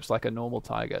stripes like a normal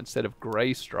tiger instead of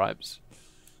grey stripes,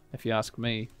 if you ask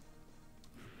me.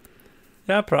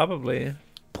 Yeah, probably.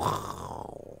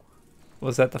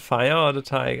 Was that the fire or the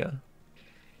tiger?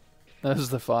 That was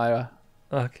the fire.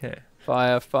 Okay.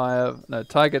 Fire. No,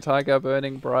 tiger,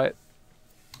 burning bright.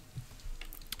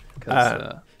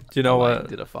 Because do you know Elaine what?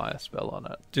 did a fire spell on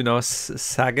it. Do you know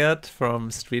Sagat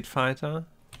from Street Fighter?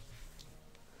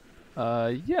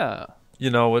 Yeah. You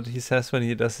know what he says when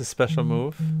he does his special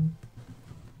move?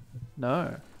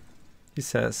 No. He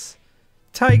says,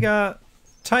 "Tiger,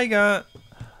 tiger,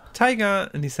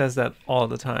 tiger," and he says that all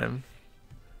the time.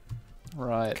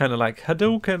 Right. Kind of like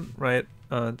Hadouken, right?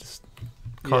 Just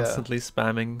constantly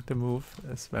spamming the move.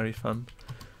 It's very fun.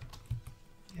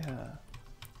 Yeah.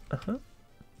 Uh-huh.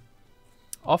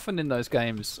 Often in those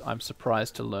games, I'm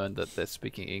surprised to learn that they're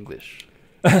speaking English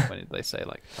when they say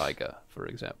like tiger, for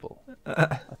example.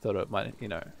 I thought it might,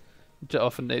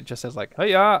 often it just says like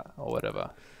 "Hey-ya" or whatever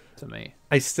to me.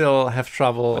 I still have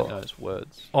trouble. Those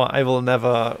words. Or I will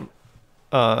never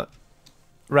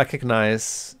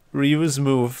recognize Ryu's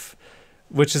move,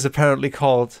 which is apparently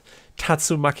called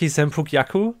Tatsumaki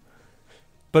Senpukyaku.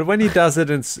 But when he does it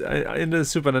in the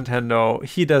Super Nintendo,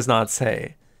 he does not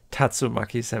say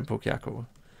Tatsumaki Senpukyaku.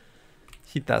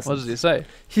 He doesn't. What does he say?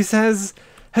 He says,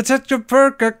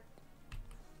 "Hatatsuperka."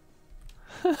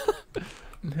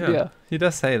 Yeah. He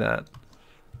does say that.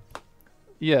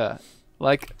 Yeah.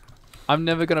 Like, I'm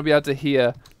never going to be able to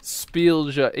hear Spiel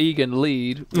je eigen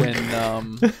lead when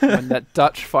that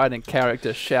Dutch fighting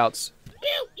character shouts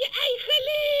 "Spiel je eigen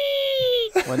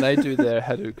lead" when they do their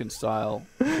Hadouken style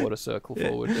quarter circle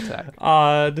forward attack.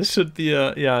 This should be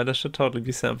this should totally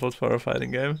be sampled for a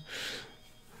fighting game.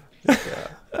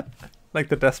 Yeah. Like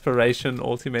the Desperation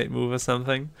ultimate move or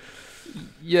something.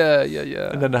 Yeah.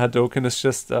 And then the Hadouken is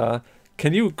just,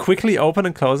 can you quickly open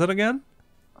and close it again?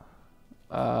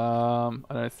 I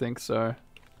don't think so.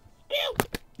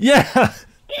 Yeah!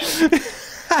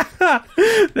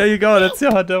 There you go, that's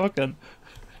your Hadouken.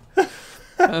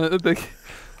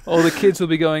 All the kids will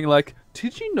be going like,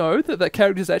 "Did you know that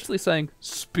character is actually saying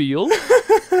spiel?"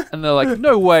 And they're like,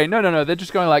 "No way, no. They're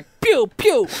just going like pew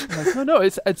pew." I'm like, no,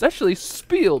 it's actually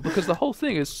spiel because the whole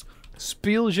thing is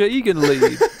spiel je eigen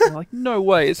lead. I'm like, no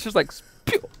way, it's just like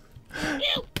spiel.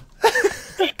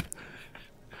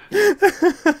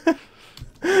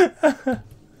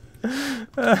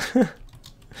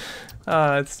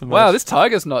 It's too much. Wow, this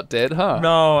tiger's not dead, huh?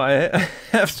 No, I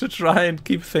have to try and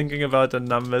keep thinking about the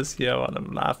numbers here while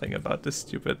I'm laughing about this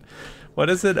stupid... What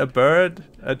is it? A bird?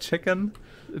 A chicken?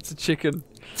 It's a chicken.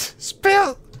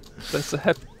 Spill! That's a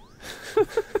happy...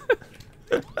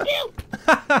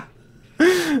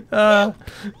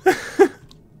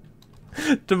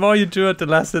 The more you do it, the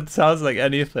less it sounds like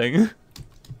anything.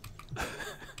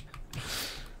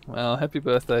 Well, happy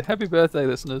birthday. Happy birthday,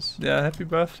 listeners. Yeah, happy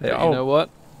birthday. But you know what?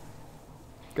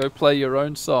 Go play your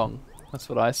own song. That's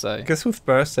what I say. Guess whose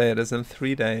birthday it is in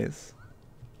 3 days?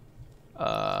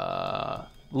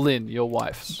 Lynn, your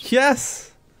wife's.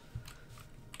 Yes!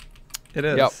 It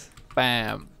is. Yep.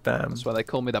 Bam. Bam. That's why they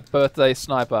call me the birthday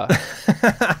sniper.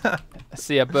 I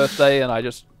see a birthday and I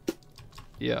just...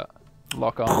 Yeah.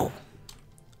 Lock on.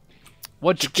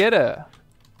 What'd you get her?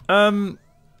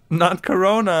 Not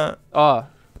Corona. Oh.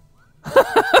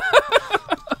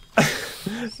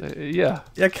 Yeah.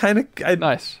 Yeah, kind of.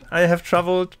 Nice. I have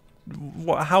trouble.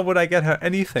 How would I get her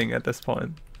anything at this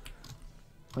point?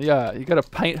 Yeah, you gotta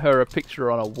paint her a picture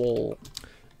on a wall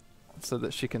so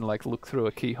that she can like look through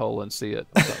a keyhole and see it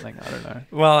or something. I don't know.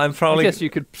 Well, I'm probably... I guess you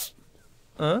could...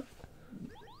 Huh?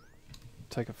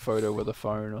 take a photo with a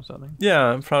phone or something. Yeah,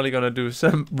 I'm probably gonna do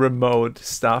some remote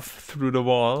stuff through the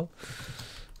wall.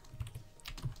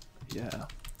 Yeah.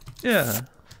 Yeah.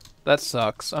 That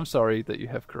sucks. I'm sorry that you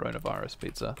have coronavirus,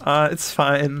 Pizza. It's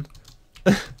fine.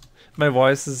 My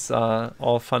voice is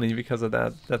all funny because of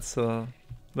that. That's a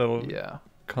little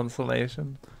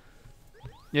consolation.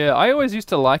 Yeah, I always used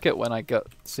to like it when I got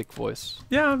sick voice.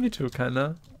 Yeah, me too,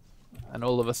 kinda. And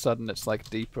all of a sudden it's like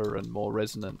deeper and more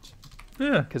resonant.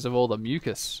 Yeah. Because of all the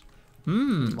mucus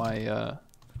in my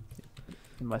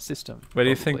system. Where do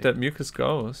you think that mucus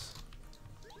goes?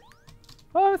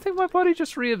 Oh, I think my body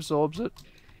just reabsorbs it.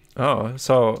 Oh,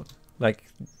 so like,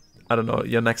 I don't know,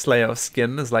 your next layer of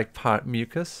skin is like part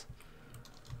mucus?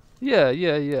 Yeah.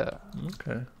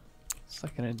 Okay. It's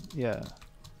like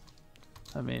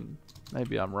I mean,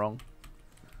 maybe I'm wrong.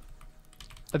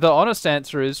 The honest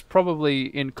answer is probably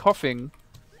in coughing,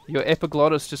 your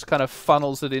epiglottis just kind of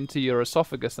funnels it into your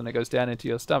esophagus and it goes down into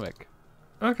your stomach.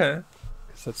 Okay.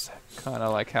 So that's kind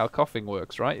of like how coughing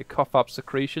works, right? You cough up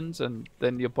secretions and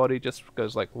then your body just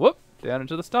goes like, whoop, down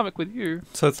into the stomach with you.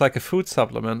 So it's like a food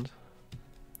supplement.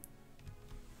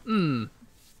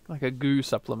 Like a goo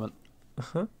supplement.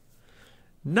 Uh-huh.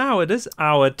 Now it is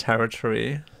our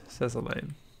territory, says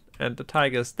Elaine. And the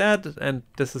tiger is dead, and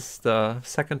this is the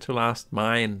second to last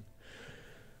mine.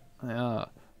 Yeah.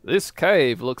 This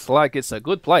cave looks like it's a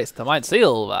good place to mine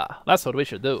silver. That's what we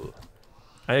should do.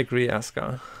 I agree,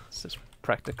 Asgar. This is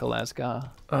practical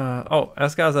Asgar.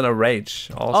 Asgar's in a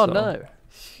rage also. Oh no.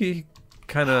 He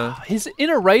kind of... He's in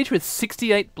a rage with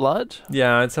 68 blood?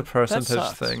 Yeah, it's a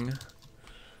percentage thing.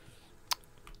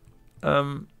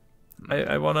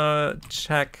 I want to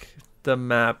check the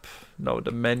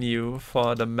the menu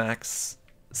for the max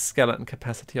skeleton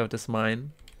capacity of this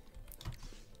mine.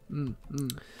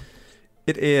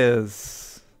 It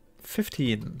is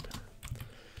 15.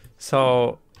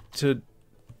 So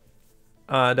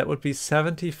that would be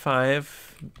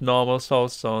 75 normal soul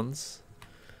stones.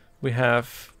 We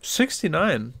have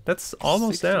 69. That's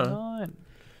almost 69. there.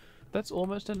 That's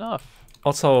almost enough.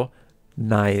 Also,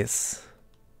 nice.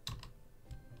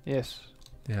 Yes.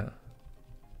 Yeah.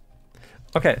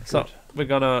 Okay, so we're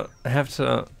gonna have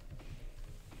to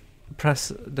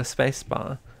press the space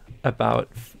bar about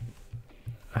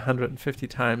 150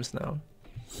 times now.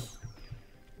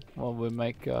 Well, we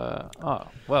make...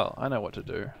 well, I know what to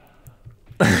do.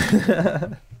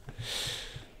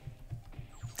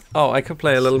 Oh, I could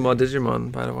play a little more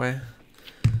Digimon, by the way.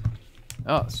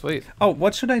 Oh, sweet. Oh,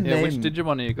 what should I name? Which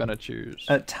Digimon are you gonna choose?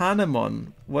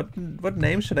 Tanemon. What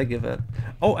name should I give it?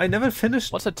 Oh, I never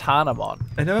finished... What's a Tanemon?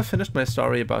 I never finished my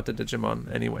story about the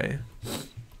Digimon, anyway.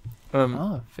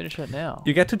 Finish it now.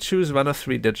 You get to choose one of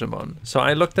 3 Digimon. So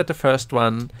I looked at the first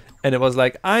one, and it was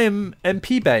like, I'm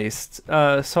MP-based,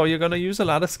 so you're gonna use a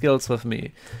lot of skills with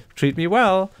me. Treat me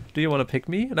well. Do you want to pick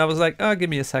me? And I was like, give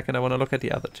me a second, I want to look at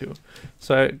the other 2.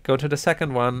 So I go to the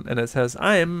second one, and it says,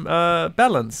 I'm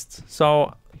balanced,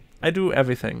 so I do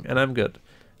everything, and I'm good.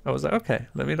 I was like, okay,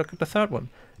 let me look at the third one.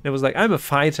 And it was like, I'm a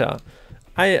fighter.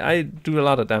 I do a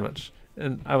lot of damage.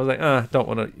 And I was like, don't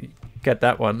want to get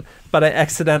that one. But I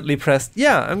accidentally pressed,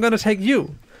 I'm going to take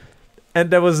you. And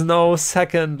there was no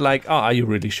second, like, are you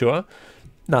really sure?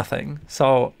 Nothing.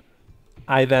 So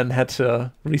I then had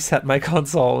to reset my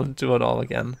console and do it all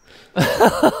again.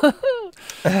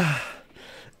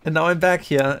 And now I'm back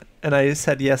here, and I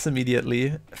said yes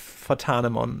immediately for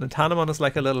Tanemon. And Tanemon is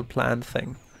like a little plant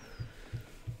thing.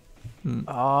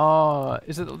 Oh,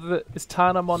 is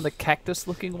Tanemon the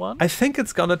cactus-looking one? I think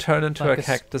it's gonna turn into like a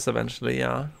cactus eventually,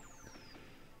 yeah.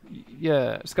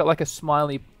 Yeah, it's got like a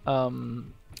smiley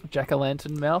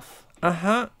jack-o'-lantern mouth.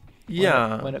 Uh-huh,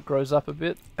 yeah. When it grows up a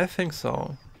bit. I think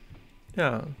so.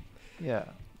 Yeah. Yeah.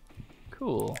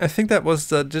 Cool. I think that was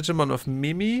the Digimon of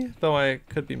Mimi, though I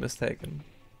could be mistaken.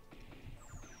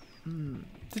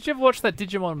 Did you ever watch that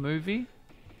Digimon movie?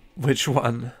 Which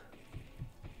one?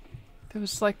 There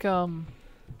was like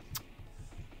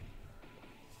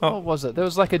what was it? There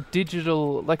was like a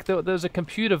digital, like there was a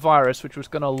computer virus which was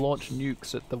going to launch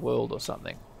nukes at the world or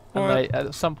something. And they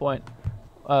at some point,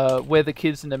 Where the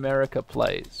Kids in America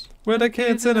plays. Where the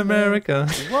Kids in America.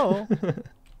 Whoa,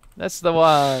 that's the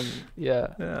one.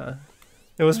 Yeah. Yeah.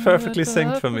 It was perfectly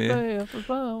synced for me.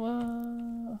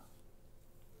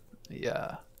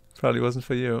 Yeah. Probably wasn't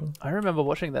for you. I remember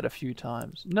watching that a few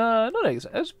times. No, not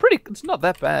exactly. It's not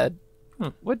that bad.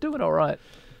 We're doing all right.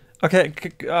 Okay,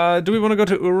 do we want to go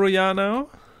to Uruya now?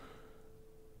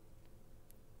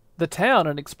 The town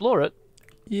and explore it?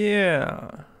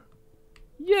 Yeah.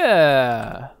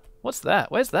 Yeah. What's that?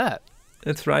 Where's that?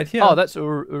 It's right here. Oh, that's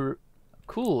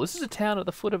cool. This is a town at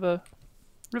the foot of a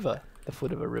river. The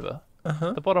foot of a river.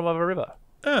 Uh-huh. The bottom of a river.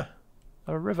 Ah.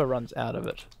 A river runs out of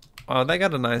it. Oh, they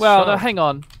got a nice Well, shop. no, hang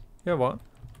on. Yeah, what?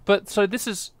 But so this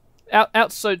is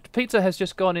out. So Pizza has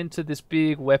just gone into this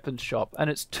big weapons shop, and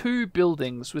it's 2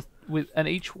 buildings with and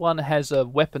each one has a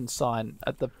weapon sign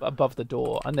at the above the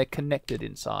door, and they're connected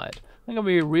inside. I'm gonna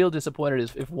be real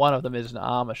disappointed if one of them is an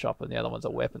armor shop and the other one's a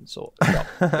weapons shop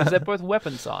because they're both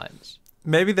weapon signs.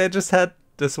 Maybe they just had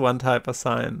this one type of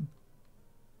sign.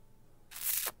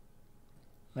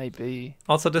 Maybe.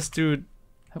 Also, this dude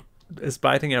is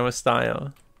biting our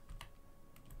style.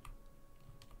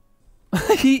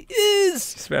 He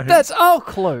is. He's wearing, That's our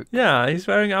cloak. yeah, he's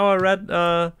wearing our red,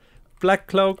 black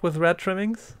cloak with red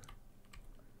trimmings.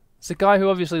 It's a guy who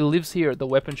obviously lives here at the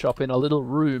weapon shop in a little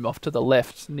room off to the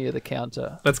left near the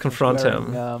counter. Let's confront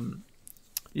him.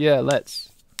 Yeah,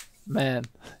 let's. Man.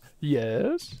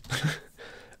 Yes?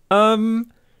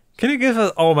 Can you give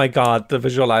us... Oh my god, the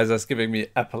visualizer is giving me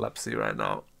epilepsy right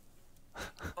now.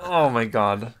 Oh my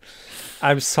god.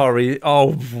 I'm sorry.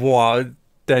 Oh, wow.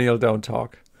 Daniel, don't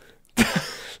talk.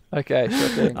 Okay, sure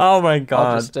thing. Oh my I'll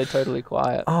god. just stay totally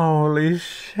quiet. Holy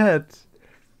shit.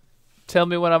 Tell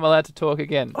me when I'm allowed to talk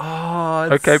again. Oh,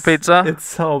 Okay, Pizza. It's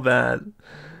so bad.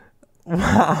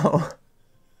 Wow.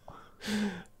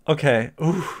 Okay.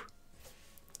 Ooh.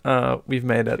 We've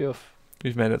made it. Phew.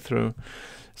 We've made it through.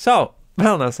 So,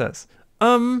 Valna says,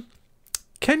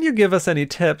 can you give us any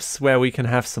tips where we can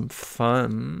have some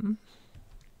fun?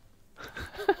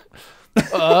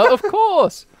 Of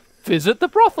course. Visit the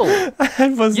brothel.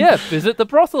 Yeah, visit the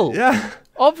brothel. Yeah.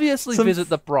 Obviously, visit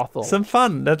the brothel. Some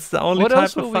fun. That's the only what type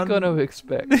else of were fun. we going to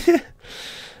expect?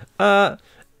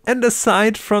 And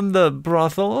aside from the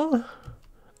brothel,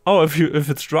 if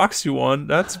it's drugs you want,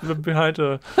 that's behind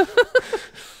a.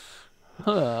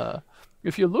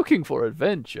 If you're looking for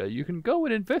adventure, you can go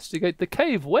and investigate the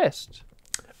cave west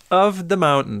of the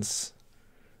mountains.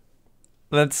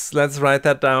 Let's write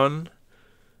that down.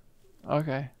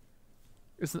 Okay.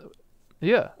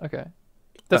 Yeah. Okay.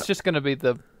 That's just going to be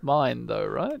the mine, though,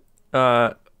 right?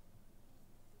 I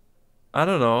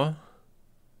don't know.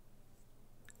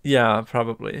 Yeah,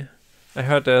 probably. I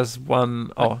heard there's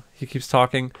one... Oh, he keeps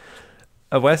talking.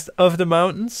 West of the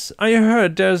mountains. I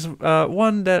heard there's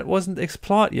one that wasn't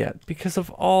explored yet because of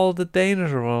all the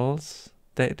dangerous.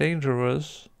 Let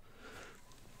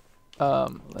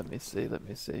me see.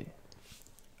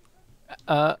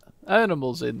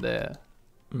 Animals in there.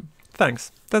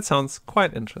 Thanks. That sounds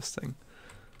quite interesting.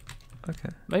 Okay.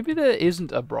 Maybe there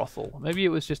isn't a brothel. Maybe it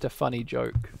was just a funny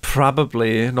joke.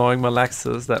 Probably, knowing my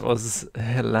Lexus, that was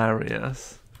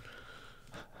hilarious.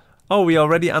 Oh, we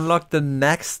already unlocked the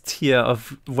next tier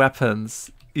of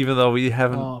weapons, even though we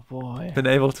haven't been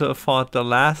able to afford the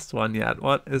last one yet.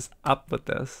 What is up with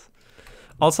this?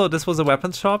 Also, this was a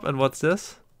weapons shop, and what's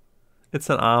this? It's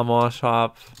an armor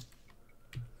shop.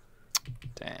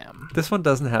 Damn. This one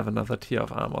doesn't have another tier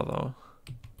of armor, though.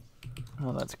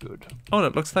 Oh, that's good. Oh, and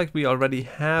it looks like we already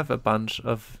have a bunch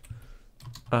of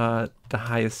the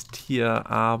highest tier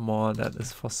armor that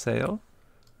is for sale.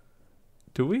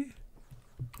 Do we?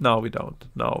 No, we don't.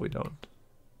 No, we don't.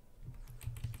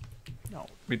 No.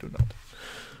 We do not.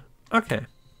 Okay.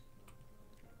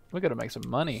 We got to make some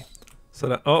money. So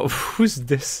that... Oh, who's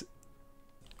this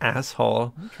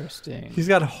asshole? Interesting. He's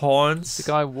got horns. The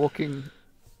guy walking...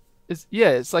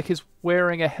 it's like he's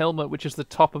wearing a helmet which is the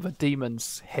top of a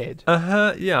demon's head.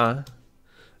 Uh-huh, yeah.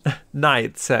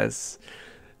 Knight says.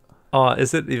 Oh,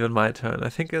 is it even my turn? I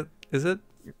think it... Is it?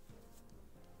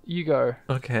 You go.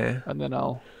 Okay. And then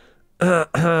I'll...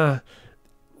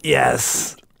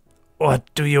 Yes. What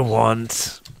do you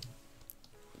want?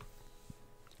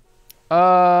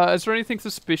 Is there anything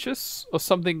suspicious or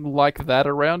something like that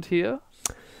around here?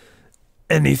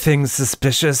 Anything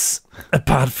suspicious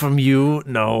apart from you?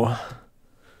 No.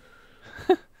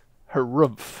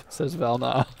 Harumph, says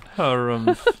Valnar.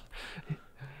 Harumph.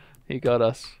 He got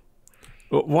us.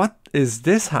 What is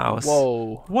this house?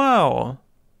 Whoa. Wow.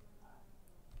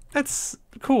 That's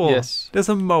cool. Yes. There's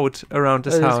a moat around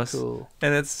this house. Cool.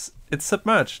 And it's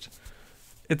submerged.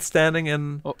 It's standing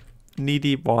in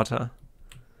knee-deep water.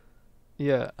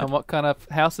 Yeah, and what kind of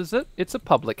house is it? It's a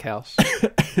public house.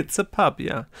 It's a pub,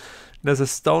 yeah. There's a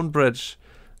stone bridge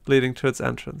leading to its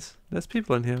entrance. There's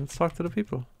people in here. Let's talk to the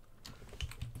people.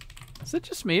 Is it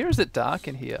just me or is it dark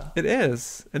in here? It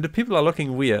is. And the people are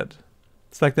looking weird.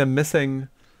 It's like they're missing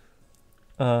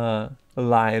a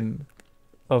line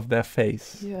of their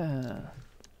face. Yeah.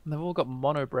 And they've all got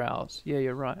monobrows. Yeah,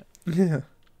 you're right. Yeah.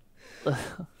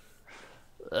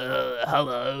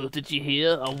 Hello, did you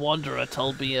hear? A wanderer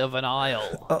told me of an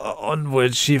isle. On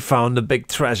which he found a big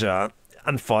treasure.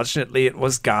 Unfortunately, it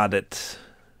was guarded.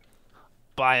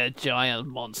 by a giant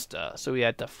monster, so he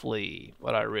had to flee.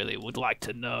 But I really would like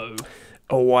to know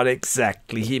what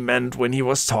exactly he meant when he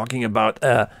was talking about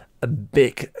a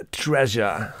big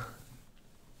treasure.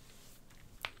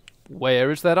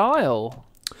 Where is that isle?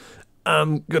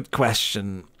 Good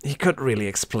question. He couldn't really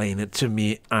explain it to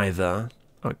me either.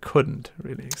 I couldn't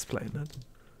really explain it.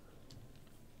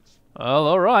 Well,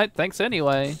 alright, thanks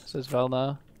anyway, says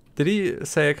Valnar. Did he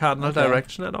say a cardinal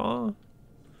direction at all?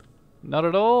 Not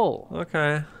at all.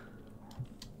 Okay.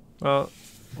 Well,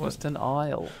 Just an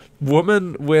isle.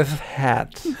 woman with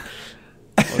hat.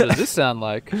 What does this sound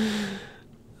like?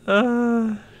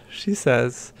 She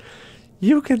says,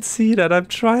 "You can see that I'm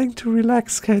trying to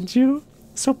relax, can't you?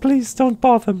 So please don't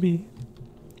bother me."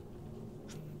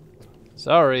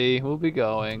 Sorry, we'll be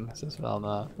going, says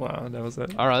Valnar. Wow, that was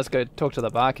it. Alright, let's go talk to the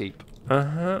barkeep.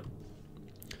 Uh-huh.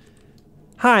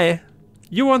 Hi,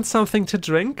 you want something to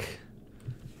drink?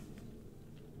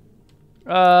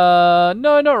 No,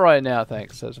 not right now,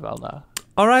 thanks, says Valnar.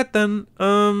 Alright then,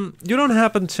 you don't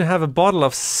happen to have a bottle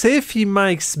of Safi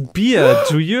Mike's beer,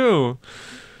 do you?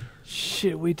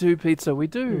 Shit, we do, Pizza, we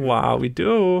do. Wow, we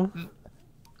do.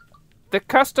 the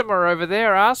customer over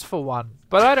there asked for one,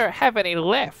 but I don't have any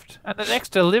left, and the next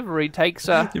delivery takes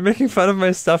You're making fun of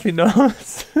my stuffy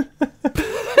nose.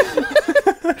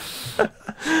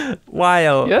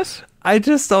 Wow. Yes? I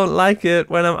just don't like it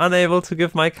when I'm unable to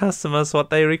give my customers what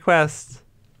they request.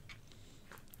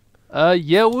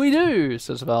 Yeah, we do,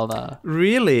 says Valnar.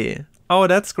 Really? Oh,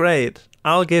 that's great.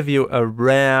 I'll give you a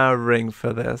rare ring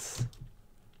for this.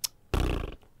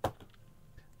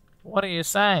 What do you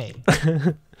say?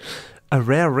 A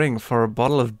rare ring for a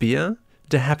bottle of beer?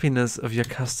 The happiness of your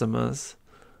customers.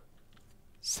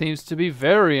 Seems to be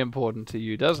very important to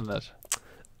you, doesn't it?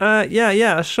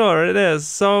 Yeah, sure, it is.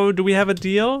 So, do we have a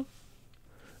deal?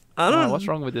 I don't know. What's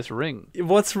wrong with this ring?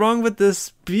 What's wrong with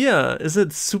this beer? Is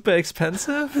it super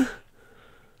expensive?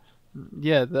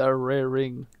 Yeah, the rare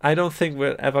ring. I don't think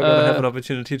we're ever going to have an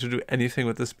opportunity to do anything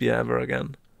with this beer ever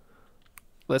again.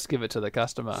 Let's give it to the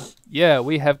customer. Yeah,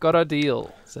 we have got a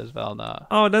deal, says Valnar.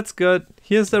 Oh, that's good.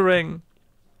 Here's the ring.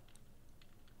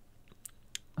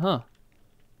 Huh.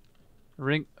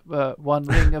 One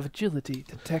ring of agility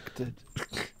detected.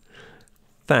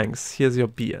 Thanks. Here's your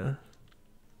beer.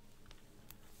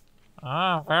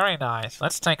 Oh, very nice.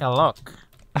 Let's take a look.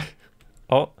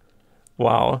 Oh,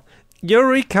 wow.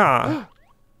 Eureka!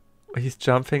 He's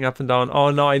jumping up and down.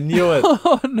 Oh no, I knew it.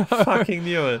 Oh no. Fucking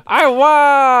knew it. I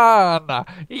won!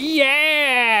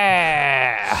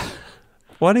 Yeah!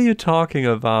 What are you talking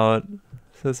about?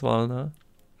 Says Walner.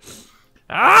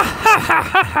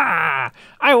 I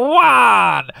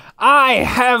won! I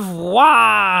have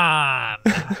won!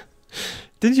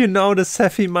 Did you know the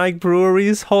Safi Mike Brewery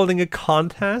is holding a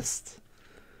contest?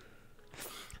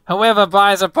 Whoever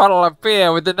buys a bottle of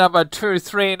beer with the number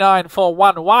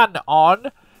 239411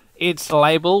 on its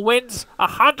label wins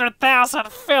 100,000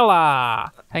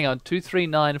 filler. Hang on,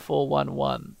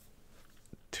 239411.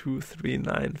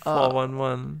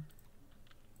 239411.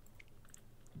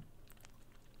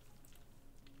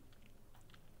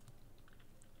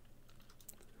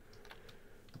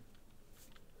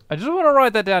 I just want to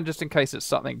write that down just in case it's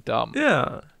something dumb.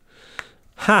 Yeah.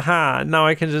 Haha, now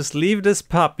I can just leave this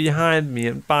pup behind me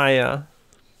and buy a...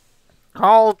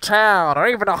 Whole town, or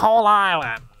even a whole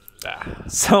island.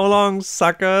 So long,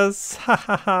 suckers. Ha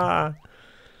ha ha.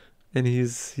 And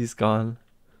he's gone.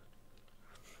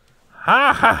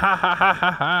 Ha ha ha ha ha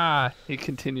ha ha. He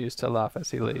continues to laugh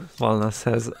as he leaves. Walner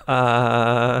says,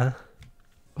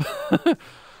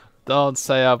 Don't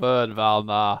say a word,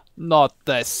 Valnar. Not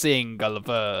a single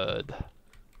word.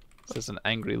 Says an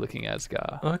angry-looking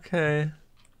Asgar. Okay.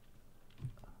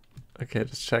 Okay,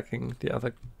 just checking the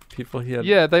other people here.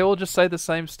 Yeah, they all just say the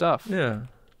same stuff. Yeah.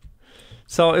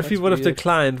 So if he That's would have weird.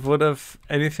 declined, would have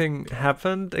anything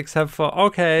happened except for,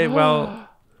 okay, well...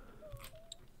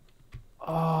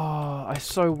 Oh, I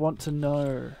so want to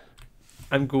know.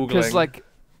 I'm Googling. Because, like,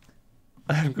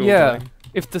 I'm Googling. yeah,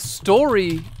 if the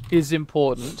story is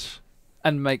important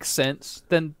and makes sense,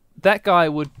 then that guy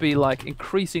would be, like,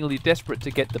 increasingly desperate to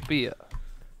get the beer.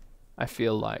 I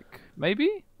feel like.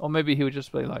 Maybe? Or maybe he would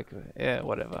just be like, yeah,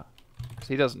 whatever. Because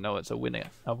he doesn't know it's a winning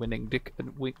beer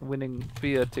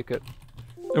ticket.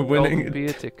 A winning Golden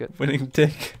beer ticket. Winning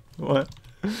dick. What?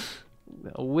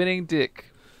 A winning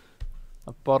dick.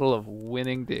 A bottle of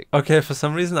winning dick. Okay, for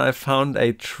some reason I found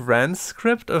a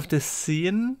transcript of this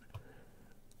scene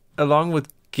along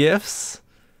with GIFs.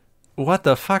 What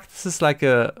the fuck? This is like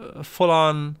a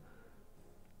full-on...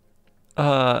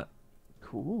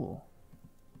 Cool.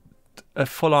 a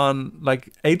full-on,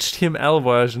 like, HTML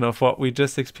version of what we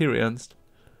just experienced.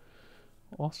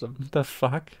 awesome. The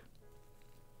fuck?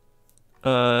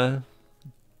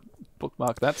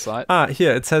 Bookmark that site.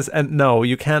 Here it says, and no,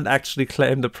 you can't actually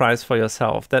claim the prize for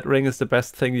yourself. That ring is the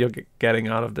best thing you're getting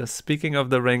out of this. Speaking of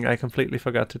the ring, I completely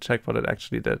forgot to check what it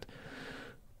actually did.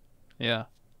 Yeah.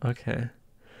 Okay.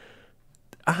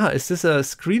 Is this a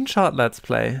screenshot Let's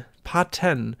Play? Part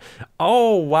 10.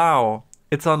 Oh, wow.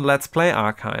 It's on Let's Play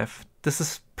Archive. This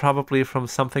is probably from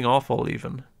Something Awful,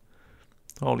 even.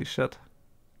 Holy shit.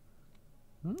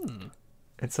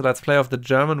 It's a Let's Play of the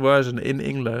German version in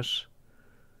English.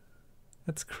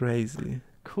 That's crazy.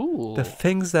 Cool. The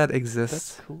things that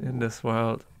exist cool. in this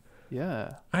world.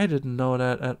 Yeah. I didn't know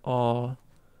that at all.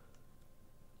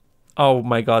 Oh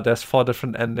my god, there's 4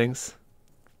 different endings.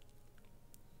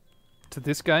 To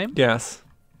this game? Yes.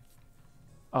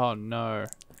 Oh no.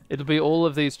 It'll be all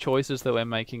of these choices that we're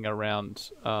making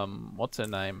around, what's her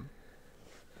name?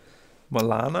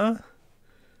 Molana?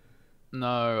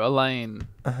 No, Elaine.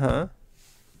 Uh-huh.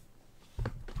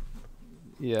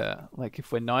 Yeah, like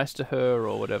if we're nice to her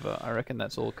or whatever, I reckon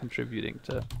that's all contributing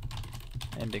to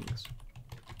endings.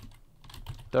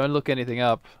 Don't look anything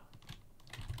up.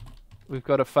 We've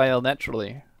got to fail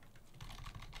naturally.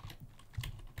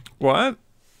 What?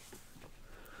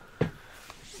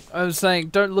 I was saying,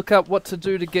 don't look up what to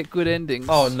do to get good endings.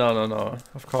 Oh, no.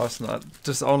 Of course not.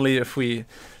 Just only if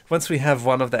once we have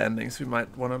one of the endings, we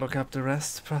might want to look up the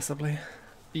rest, possibly.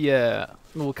 Yeah,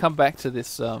 we'll come back to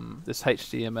this this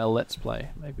HTML Let's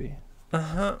Play, maybe.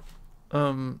 Uh-huh.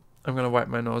 I'm gonna wipe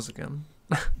my nose again.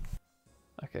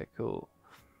 Okay, cool.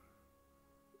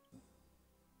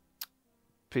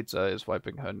 Pizza is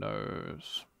wiping her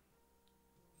nose.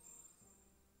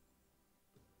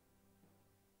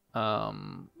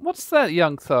 What's that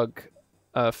Young Thug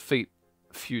Feet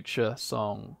Future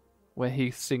song where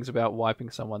he sings about wiping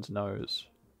someone's nose?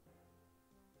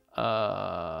 Oh,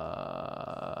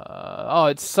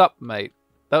 it's Sup Mate.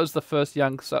 That was the first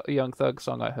Young Thug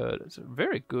song I heard. It's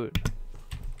very good,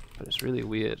 but it's really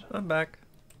weird. I'm back.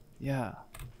 Yeah.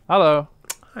 Hello.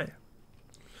 Hi.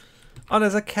 Oh,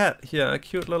 there's a cat here, a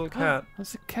cute little cat.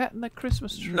 There's a cat in the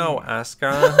Christmas tree. No,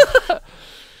 Aska.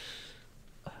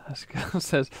 Aska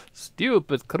says,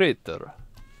 "Stupid critter."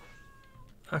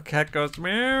 A cat goes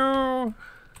meow.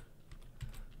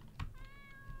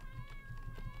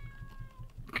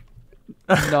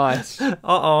 Nice.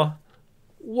 Uh-oh.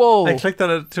 Whoa. I clicked on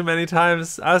it too many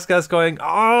times. Aska's going,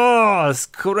 "Oh,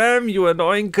 scram, you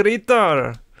annoying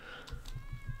critter."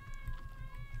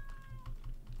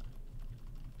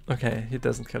 Okay, he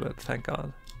doesn't kill it, thank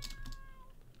God.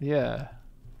 Yeah.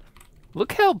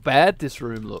 Look how bad this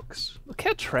room looks. Look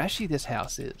how trashy this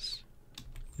house is.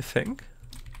 You think?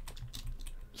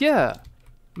 Yeah.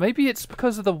 Maybe it's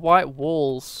because of the white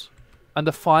walls and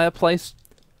the fireplace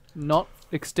not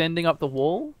extending up the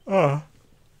wall. Oh.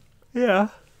 Yeah.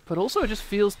 But also it just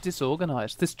feels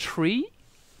disorganized. This tree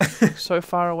so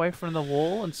far away from the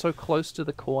wall and so close to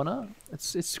the corner.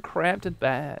 It's cramped and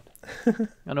bad.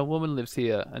 And a woman lives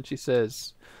here and she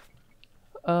says,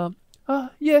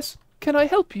 yes, can I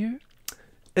help you?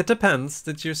 It depends.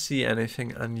 Did you see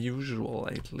anything unusual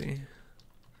lately?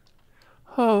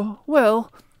 Oh,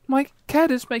 well, my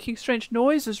cat is making strange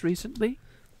noises recently.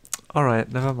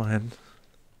 Alright, never mind.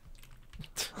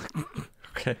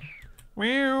 Okay.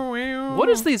 What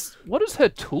is her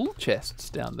tool chests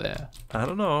down there? I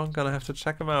don't know. I'm gonna have to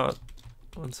check them out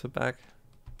once we're back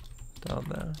down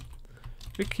there.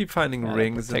 We keep finding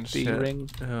rings and shit. Ring.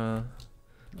 Yeah.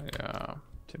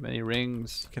 Too many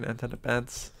rings. You can enter the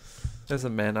beds. There's a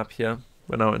man up here.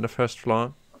 We're now in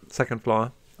the second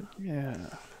floor. Yeah.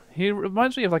 He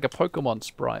reminds me of like a Pokemon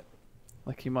sprite.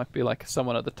 Like he might be like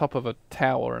someone at the top of a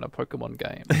tower in a Pokemon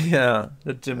game. Yeah,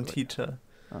 the gym teacher.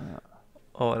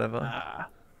 Or whatever.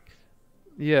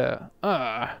 Yeah.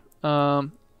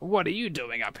 What are you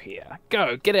doing up here?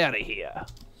 Go, get out of here,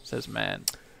 says man.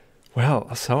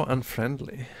 Well, so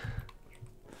unfriendly.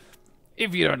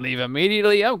 If you don't leave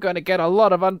immediately, I'm going to get a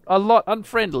lot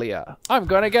unfriendlier. I'm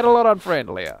going to get a lot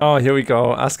unfriendlier. Oh, here we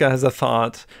go. Asuka has a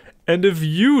thought. And if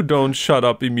you don't shut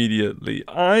up immediately,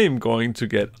 I'm going to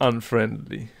get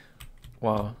unfriendly.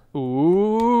 Wow.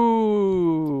 Ooh.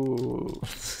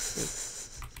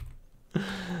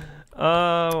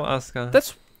 Oh,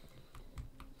 Asuka.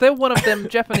 They're one of them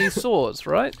Japanese saws,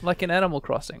 right? Like in Animal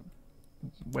Crossing.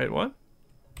 Wait, what?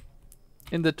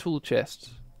 In the tool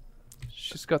chest.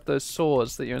 She's got those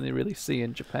saws that you only really see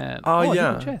in Japan. Oh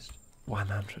yeah. Hidden chest.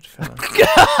 100 filler.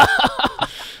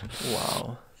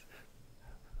 Wow.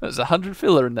 There's 100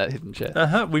 filler in that hidden chest.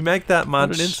 We make that much.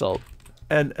 What an insult.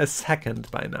 And a second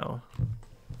by now.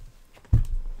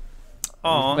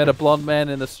 Met a blonde man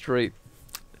in the street.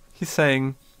 He's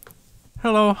saying,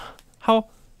 "Hello, How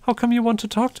come you want to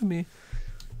talk to me?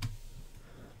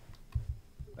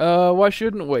 Why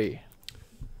shouldn't we?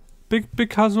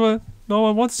 Because no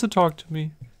one wants to talk to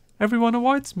me. Everyone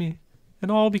avoids me. And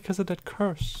all because of that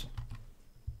curse.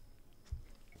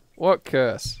 What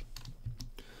curse?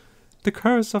 The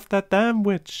curse of that damn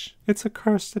witch. It's a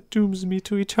curse that dooms me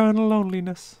to eternal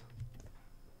loneliness.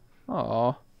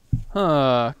 Aw.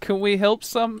 Huh. Can we help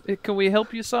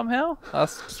you somehow?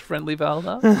 Asks friendly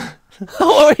Valda.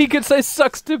 Or he could say,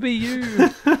 sucks to be you.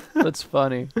 That's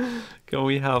funny. Can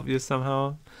we help you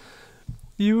somehow?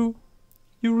 You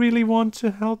really want to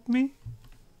help me?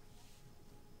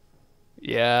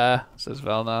 Yeah, says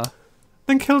Valna.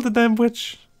 Then kill the damn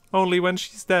witch. Only when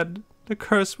she's dead, the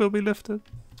curse will be lifted.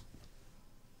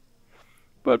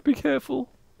 But be careful.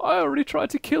 I already tried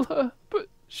to kill her, but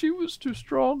she was too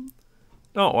strong.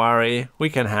 Don't worry, we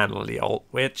can handle the old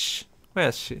witch.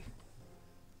 Where's she?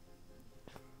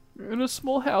 In a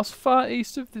small house far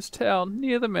east of this town,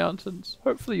 near the mountains.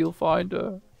 Hopefully you'll find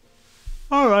her.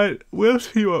 Alright, we'll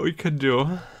see what we can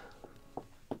do.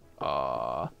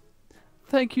 Ah,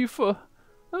 thank you for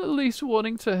at least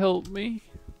wanting to help me.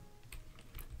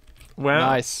 Well,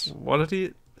 Nice. What did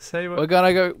he say? We're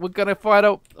gonna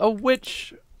find a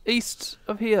witch east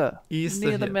of here. East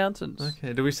near of the here. mountains.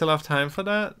 Okay, do we still have time for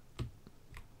that?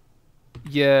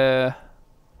 Yeah,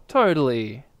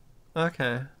 totally.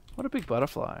 Okay. What a big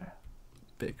butterfly.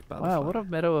 Big butterfly. Wow, what a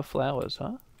meadow of flowers,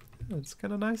 huh? It's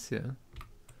kind of nice here.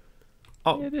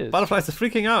 Oh, Yeah, it is. butterflies are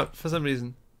freaking out for some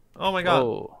reason. Oh my god.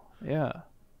 Oh, yeah.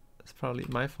 It's probably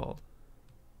my fault.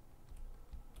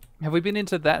 Have we been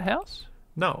into that house?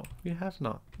 No, we have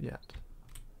not yet.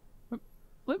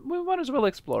 We might as well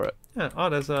explore it. Yeah, oh,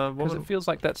 there's a Because woman it feels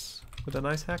like that's... with a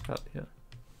nice haircut here.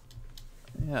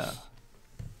 Yeah.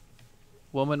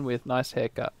 Woman with nice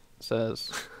haircut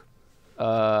says,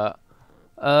 hello,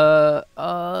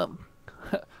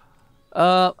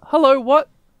 what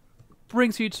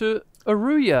brings you to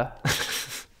Aruya?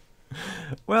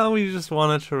 Well, we just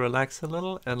wanted to relax a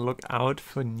little and look out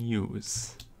for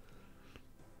news.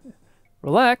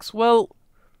 Relax? Well,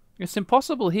 it's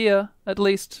impossible here, at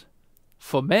least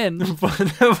for men. But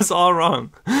that was all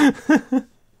wrong.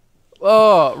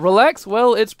 Oh, relax?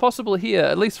 Well, it's possible here,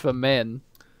 at least for men,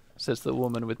 says the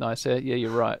woman with nice hair. Yeah,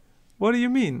 you're right. What do you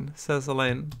mean? Says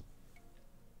Elaine.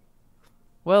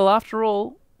 Well, after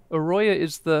all, Aruya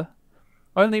is the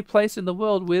only place in the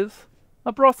world with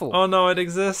a brothel. Oh no, it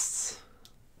exists.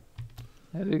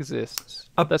 It exists.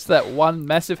 That's that one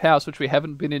massive house which we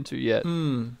haven't been into yet.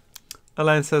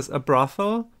 Elaine says, a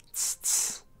brothel? Tss,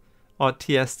 tss. Or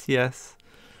TSTS.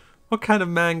 What kind of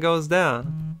man goes there?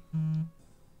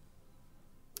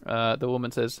 The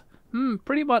woman says,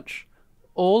 pretty much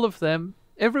all of them.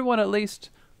 Everyone at least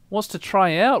wants to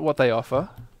try out what they offer.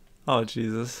 Oh,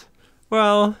 Jesus.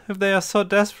 Well, if they are so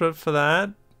desperate for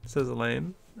that, says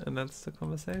Elaine, and that's the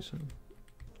conversation.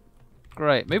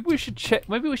 Great. Maybe we should check.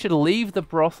 Maybe we should leave the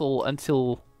brothel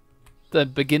until the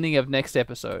beginning of next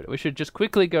episode. We should just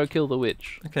quickly go kill the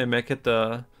witch. Okay, make it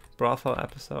the brothel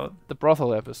episode. The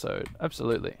brothel episode.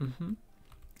 Absolutely.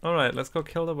 Alright, let's go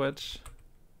kill the witch.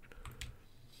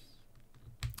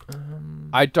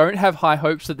 I don't have high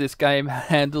hopes that this game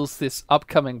handles this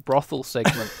upcoming brothel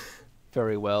segment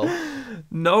very well.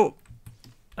 No,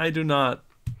 I do not.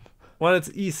 Well, it's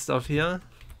east of here.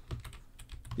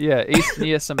 Yeah, east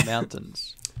near some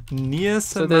mountains. Near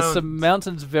some So there's some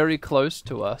mountains very close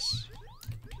to us.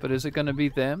 But is it going to be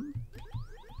them?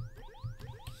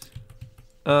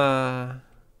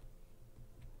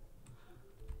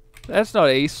 That's not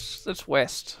east, that's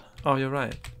west. Oh, you're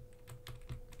right.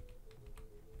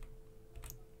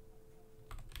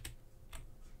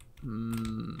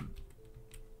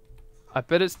 I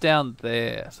bet it's down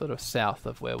there, sort of south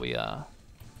of where we are.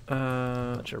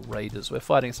 Uh, Bunch of raiders. We're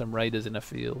fighting some raiders in a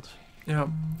field. yeah,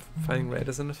 fighting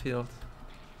raiders in the field.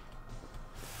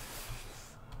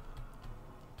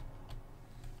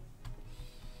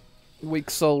 Weak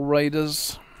soul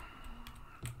raiders.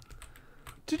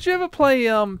 Did you ever play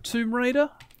Tomb Raider?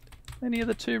 Any of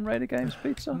the Tomb Raider games,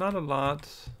 Pizza? Not a lot.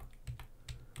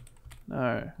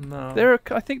 No. No.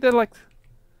 I think they're like...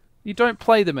 You don't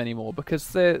play them anymore because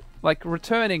they're like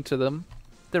returning to them.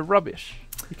 They're rubbish.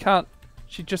 You can't...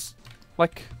 She just...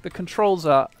 Like, the controls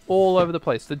are all over the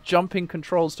place. The jumping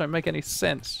controls don't make any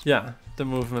sense. Yeah, the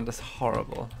movement is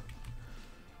horrible.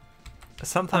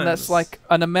 Sometimes... And that's like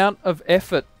an amount of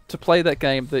effort to play that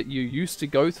game that you used to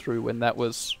go through when that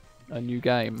was a new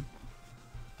game.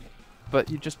 But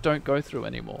you just don't go through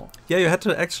anymore. Yeah, you had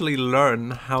to actually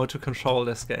learn how to control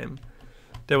this game.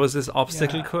 There was this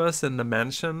obstacle course in the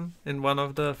mansion in one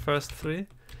of the first three.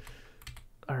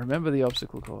 I remember the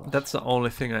obstacle course. That's the only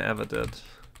thing I ever did.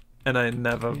 And I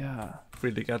never Yeah.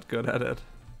 really got good at it.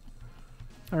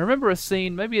 I remember a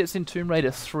scene, maybe it's in Tomb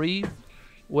Raider 3,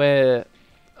 where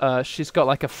she's got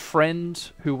like a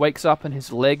friend who wakes up and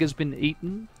his leg has been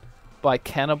eaten by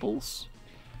cannibals.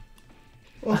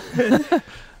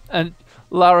 And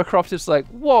Lara Croft is like,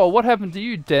 "Whoa, what happened to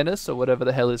you, Dennis?" or whatever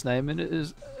the hell his name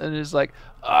is like,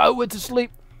 "I went to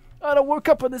sleep and I woke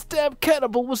up and this damn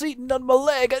cannibal was eating on my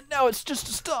leg and now it's just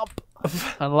a stump."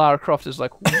 And Lara Croft is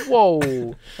like, "Whoa."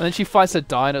 And then she fights a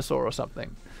dinosaur or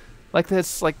something. Like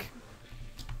there's like,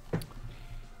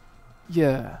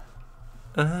 yeah.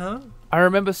 Uh-huh. I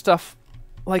remember stuff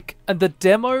like, and the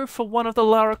demo for one of the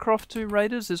Lara Croft Tomb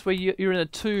Raiders is where you're in a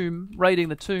tomb, raiding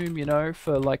the tomb, you know,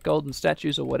 for like golden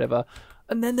statues or whatever.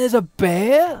 And then there's a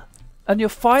bear, and you're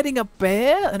fighting a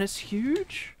bear, and it's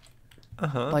huge.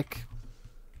 Uh-huh. Like,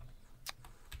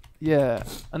 yeah.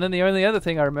 And then the only other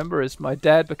thing I remember is my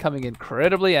dad becoming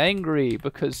incredibly angry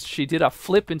because she did a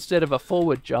flip instead of a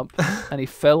forward jump, and he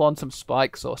fell on some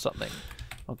spikes or something.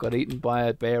 Or got eaten by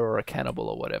a bear or a cannibal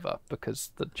or whatever because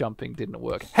the jumping didn't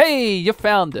work. Hey, you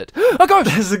found it! A ghost!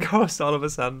 There's a ghost all of a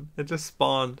sudden. It just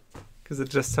spawned because it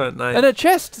just turned night. And a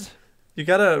chest! You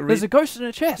gotta read. There's a ghost in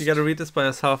a chest! You gotta read this by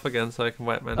yourself again so I can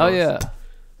wipe my nose. Oh, yeah.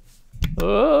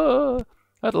 "Oh,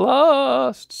 at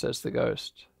last," says the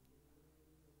ghost.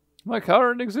 "My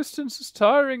current existence is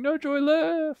tiring, no joy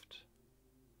left.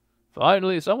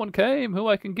 Finally, someone came who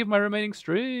I can give my remaining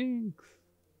strength."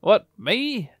 What,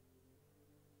 me?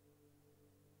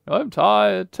 "I'm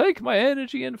tired. Take my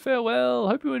energy and farewell.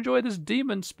 Hope you enjoy this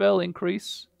demon spell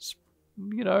increase.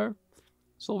 You know,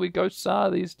 that's all we ghosts are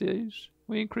these days.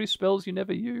 We increase spells you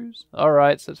never use."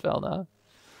 "Alright," says Valnar.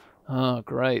 "Oh,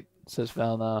 great," says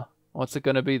Valnar. "What's it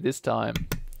going to be this time?"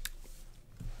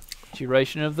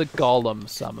 Duration of the golem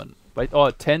summon. Wait,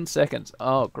 10 seconds.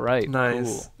 Oh, great.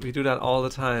 Nice. Cool. We do that all the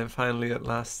time. Finally, it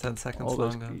lasts 10 seconds All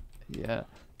those longer. Yeah.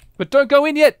 But don't go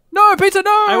in yet. No, Pizza,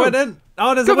 no! I went in.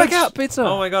 Oh, there's Go a back witch. out, Pizza.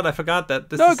 Oh my god, I forgot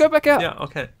that. No, go back out. Yeah,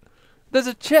 okay. There's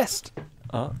a chest.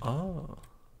 Oh.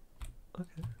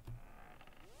 Okay.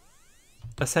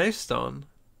 A safe stone.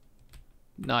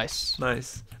 Nice.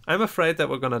 Nice. I'm afraid that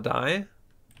we're gonna die.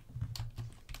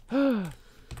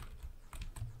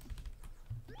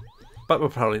 But we're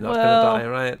probably not Well, gonna die,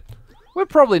 right? We're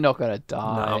probably not going to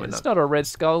die. No, we're It's not. not a red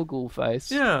skull ghoul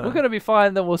face. Yeah. We're going to be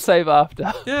fine, then we'll save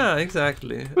after. Yeah,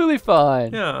 exactly. We'll be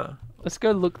fine. Yeah. Let's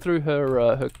go look through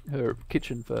her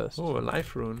kitchen first. Oh, a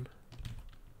life rune.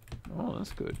 Oh,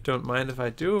 that's good. Don't mind if I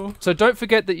do. So don't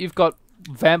forget that you've got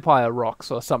vampire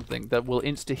rocks or something that will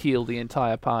insta-heal the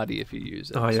entire party if you use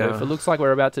it. Oh, So yeah. if it looks like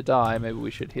we're about to die, maybe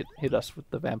we should hit us with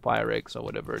the vampire eggs or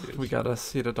whatever it is. We gotta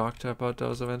see the doctor about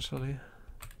those eventually.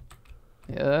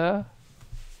 Yeah?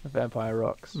 The vampire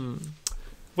rocks.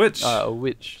 Which? A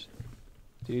witch.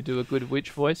 Do you do a good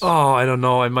witch voice? Oh, I don't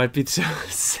know. I might be too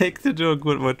sick to do a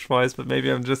good witch voice, but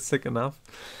maybe I'm just sick enough.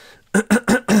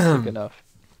 Sick enough.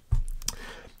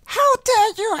 How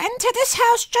dare you enter this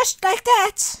house just like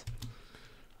that?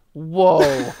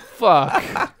 Whoa, fuck.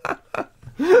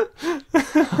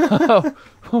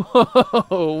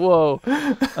 Whoa.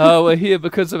 We're here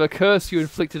because of a curse you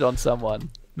inflicted on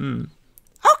someone.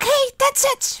 Okay, that's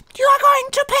it. You are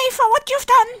going to pay for what you've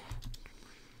done.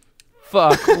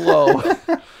 Fuck, whoa.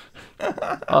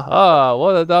 Aha,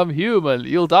 what a dumb human.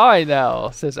 You'll die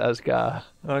now, says Asgar.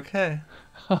 Okay.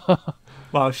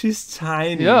 Wow, she's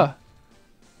tiny. Yeah.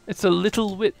 It's a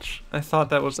little witch. I thought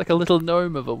that was It's like a little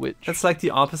gnome of a witch. That's like the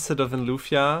opposite of in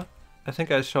Lufia. I think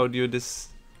I showed you this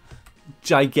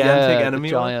gigantic the enemy.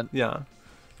 giant. Yeah.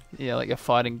 Yeah, like a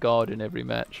fighting god in every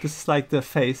match. This is like the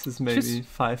face is maybe She's-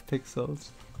 5 pixels.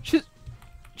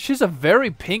 She's a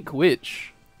very pink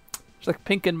witch. She's like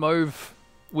pink and mauve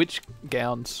witch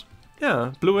gowns.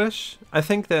 Yeah, bluish. I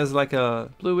think there's like a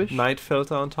Bluish. night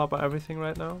filter on top of everything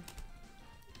right now.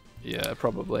 Yeah,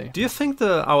 probably. Do you think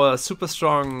our super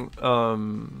strong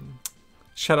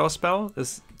shadow spell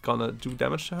is gonna do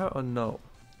damage to her or no?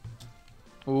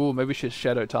 Ooh, maybe she's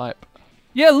shadow type.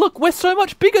 Yeah, look, we're so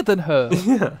much bigger than her.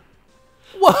 Yeah.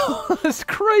 Whoa, that's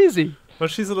crazy.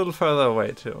 But she's a little further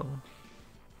away too.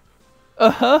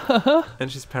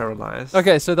 And she's paralyzed.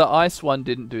 Okay, so the ice one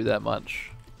didn't do that much.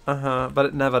 But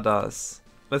it never does.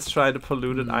 Let's try the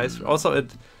polluted ice. Also,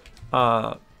 it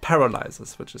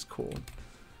paralyzes, which is cool.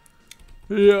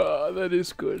 Yeah, that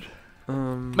is good.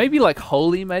 Maybe like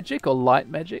holy magic or light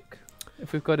magic,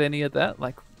 if we've got any of that,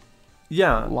 like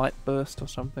Yeah. light burst or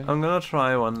something. I'm gonna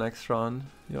try one next round.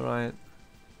 You're right.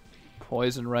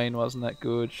 Poison rain wasn't that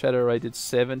good. Shadow ray did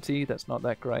 70. That's not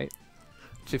that great.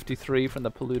 53 from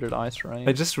the polluted ice rain.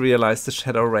 I just realized the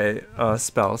Shadow Ray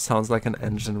spell sounds like an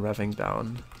engine revving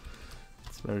down.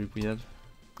 It's very weird.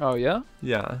 Oh, yeah?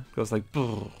 Yeah, it goes like...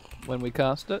 When we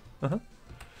cast it? Uh-huh.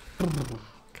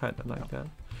 Kind of like that.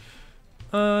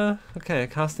 Okay,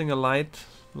 casting a light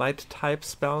type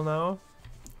spell now.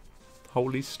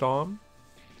 Holy Storm.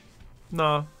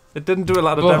 No, it didn't do a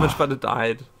lot of damage, but it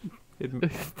died.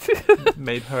 It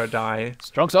made her die.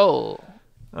 Strong soul.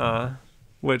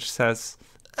 Which says,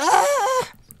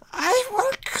 I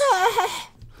will cry.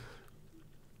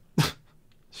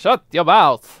 Shut your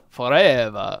mouth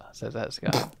forever, says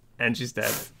Asgard. and she's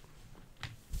dead.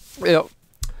 Yep.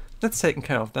 That's taken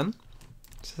care of then.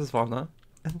 Says Valna.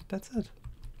 And that's it.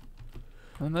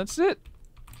 And that's it.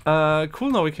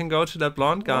 Cool, now we can go to that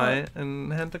blonde guy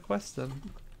and hand the quest in.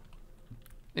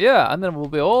 Yeah, and then we'll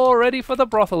be all ready for the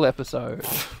brothel episode.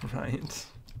 Right.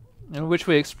 In which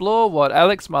we explore what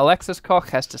Alex Malaxiscock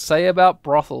has to say about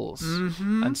brothels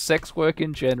and sex work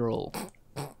in general.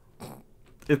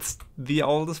 It's the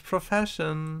oldest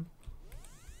profession.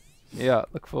 Yeah,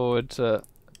 look forward to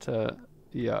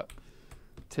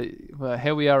well,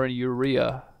 here we are in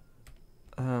Urea.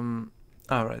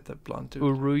 Alright, that blonde dude.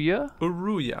 Uruya?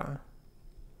 Uruya.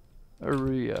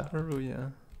 Uruya.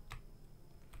 Uruya.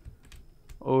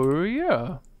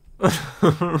 Uruya.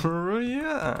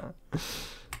 Uruya.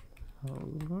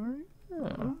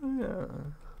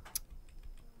 Uruya.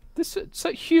 This,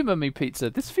 so humor me, Pizza.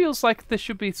 This feels like there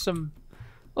should be some,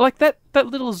 like that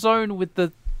little zone with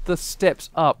the steps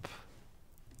up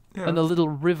and the little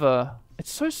river.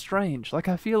 It's so strange. Like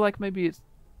I feel like maybe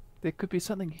there could be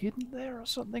something hidden there or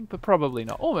something, but probably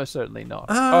not. Almost certainly not.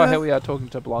 Oh, here we are talking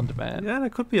to Blonde Man. Yeah, there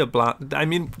could be a blood. I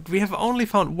mean, we have only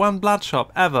found one blood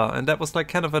shop ever, and that was like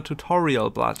kind of a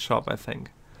tutorial blood shop, I think.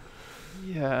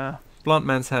 Yeah. Blonde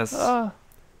Man says,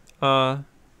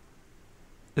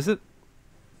 is it?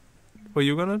 Were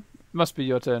you gonna? Must be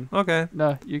your turn. Okay.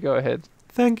 No, you go ahead.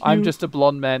 Thank you. I'm just a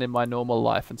blonde man in my normal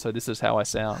life, and so this is how I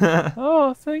sound.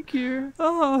 Oh, thank you.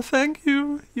 Oh, thank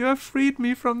you. You have freed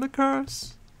me from the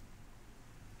curse.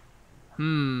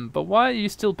 But why are you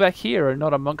still back here and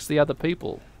not amongst the other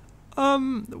people?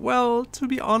 Well, to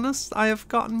be honest, I have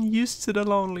gotten used to the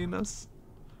loneliness.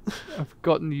 I've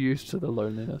gotten used to the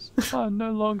loneliness. I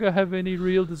no longer have any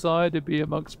real desire to be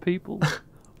amongst people.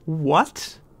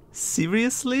 What?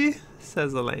 Seriously?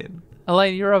 Says Elaine.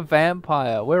 Elaine, you're a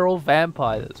vampire. We're all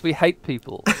vampires. We hate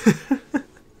people.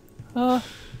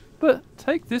 But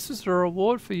take this as a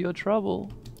reward for your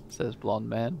trouble, says Blonde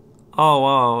Man. Oh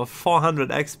wow, 400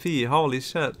 XP, holy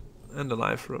shit. And a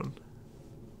life rune.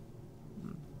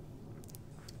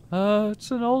 It's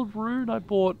an old rune I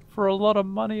bought for a lot of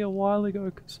money a while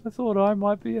ago because I thought I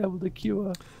might be able to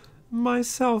cure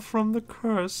myself from the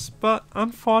curse, but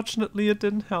unfortunately it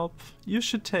didn't help. You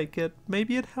should take it.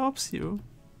 Maybe it helps you.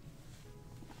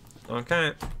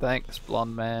 Okay. Thanks,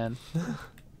 Blonde Man.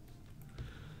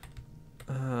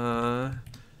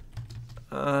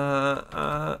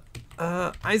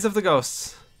 Eyes of the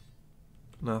Ghosts.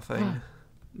 Nothing.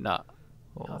 Nah.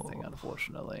 Oh. Nothing,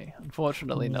 unfortunately.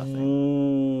 Unfortunately,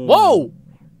 nothing. Whoa!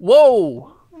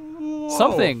 Whoa!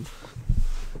 Something.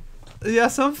 Yeah,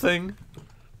 something.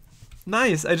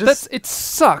 Nice. It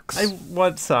sucks.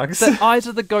 What sucks? That Eyes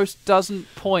of the Ghost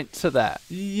doesn't point to that.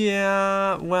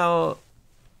 Yeah, well,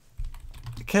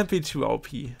 it can't be too OP,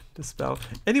 the spell.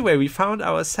 Anyway, we found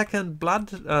our second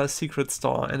blood secret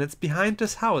store, and it's behind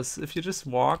this house. If you just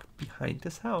walk behind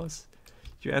this house,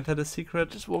 you enter the secret...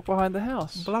 Just walk behind the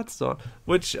house. Blood store,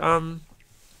 which I'm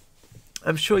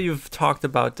sure you've talked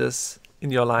about this in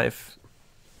your life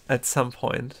at some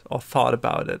point, or thought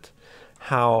about it.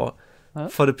 How...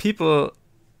 For the people,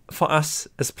 for us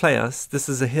as players, this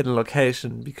is a hidden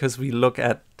location because we look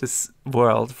at this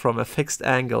world from a fixed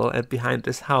angle and behind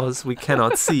this house we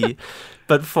cannot see.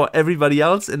 But for everybody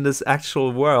else in this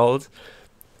actual world,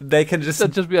 they can just... They'll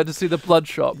just be able to see the blood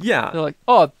shop. Yeah. They're like,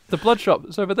 oh, the blood shop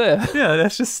is over there. Yeah,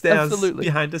 that's just stairs Absolutely.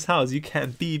 behind this house. You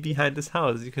can't be behind this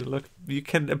house. You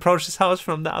can approach this house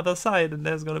from the other side and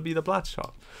there's going to be the blood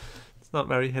shop. It's not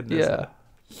very hidden, is it?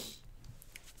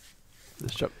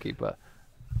 The shopkeeper.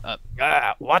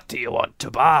 What do you want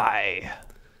to buy?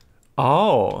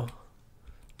 Oh,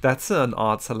 that's an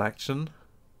odd selection.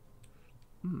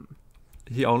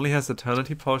 He only has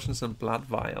eternity potions and blood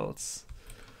vials.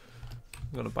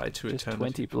 I'm gonna buy two Just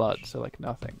eternity. 20 blood, so like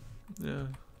nothing. Yeah.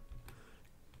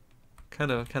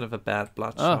 Kind of a bad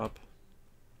blood shop.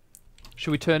 Should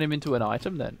we turn him into an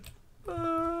item then?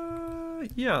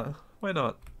 Yeah. Why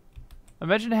not?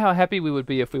 Imagine how happy we would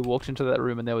be if we walked into that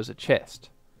room and there was a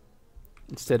chest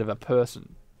instead of a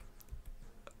person.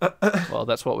 Well,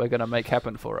 that's what we're going to make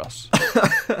happen for us.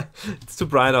 It's too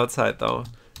bright outside, though.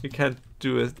 You can't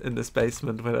do it in this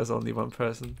basement where there's only one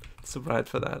person. It's too bright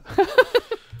for that.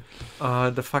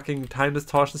 The fucking time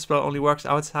distortion spell only works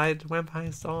outside.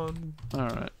 Vampire's Dawn.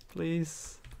 Alright.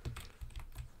 Please.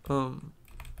 Go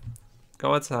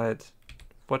outside.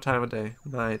 What time of day?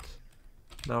 Night.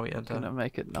 Now we enter. Gonna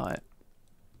make it night.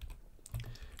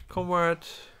 Convert.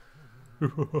 2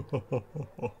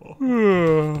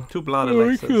 blood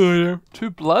elixirs. 2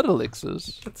 blood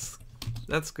elixirs.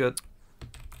 That's good.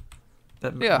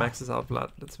 That maxes out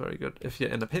blood. That's very good. If you're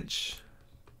in a pinch.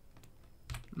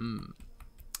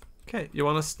 Okay, you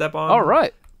want to step on? All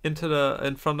right. In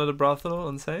front of the brothel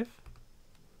and save?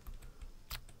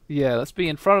 Yeah, let's be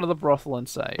in front of the brothel and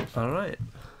save. All right.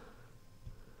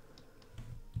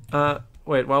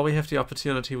 Wait, while we have the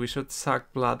opportunity, we should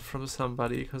suck blood from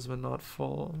somebody because we're not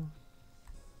full.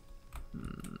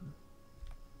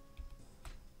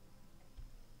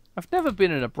 I've never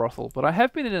been in a brothel, but I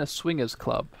have been in a swingers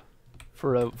club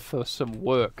for some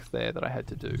work there that I had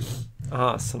to do.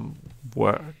 Some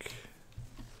work.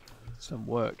 Some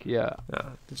work, yeah. Yeah.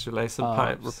 Did you lay some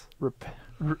pipes?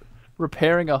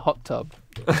 Repairing a hot tub.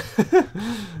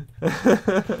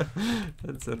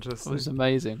 That's interesting. It was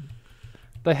amazing.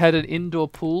 They had an indoor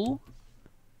pool,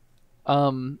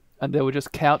 and there were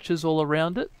just couches all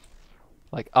around it,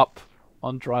 like up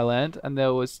on dry land, and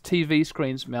there was TV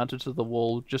screens mounted to the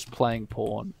wall just playing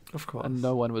porn. Of course. And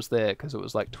no one was there because it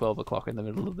was like 12 o'clock in the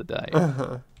middle of the day.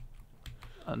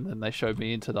 And then they showed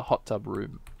me into the hot tub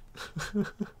room. We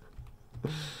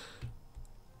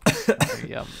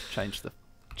changed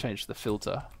the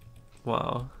filter.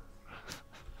 Wow.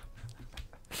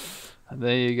 And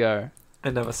there you go. I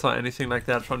never saw anything like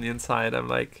that from the inside. I'm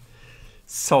like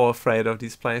so afraid of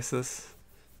these places.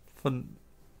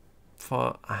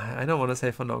 For I don't want to say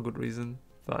for no good reason,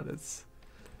 but it's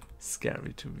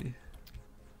scary to me.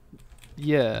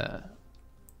 Yeah.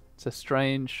 It's a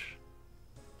strange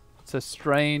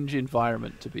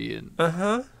environment to be in.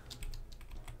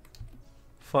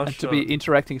 For and sure. to be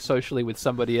interacting socially with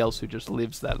somebody else who just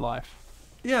lives that life.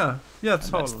 Yeah, And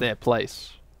totally. that's their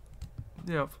place.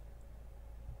 Yep.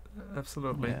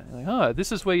 Absolutely. Yeah. Like, oh,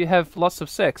 this is where you have lots of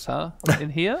sex, huh? In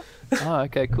here? Oh,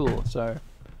 okay, cool. So,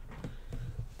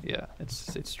 yeah,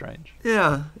 it's strange.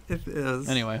 Yeah, it is.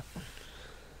 Anyway.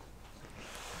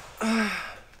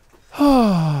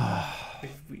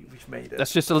 We've made it.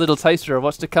 That's just a little taster of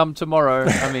what's to come tomorrow.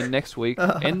 I mean, next week.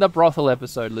 In the brothel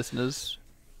episode, listeners.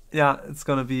 Yeah, it's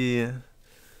gonna be...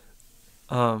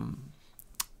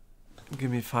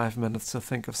 give me 5 minutes to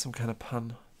think of some kind of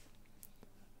pun.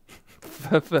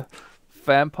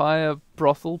 Vampire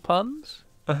brothel puns?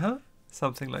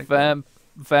 Something like that.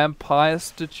 Vampire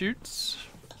statutes?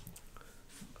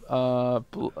 No,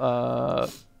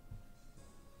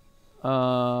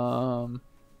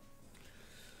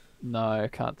 I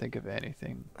can't think of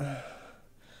anything.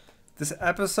 This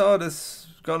episode is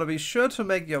gonna be sure to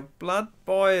make your blood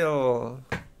boil.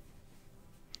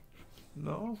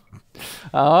 No?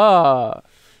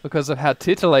 Because of how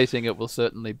titillating it will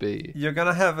certainly be. You're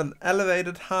gonna have an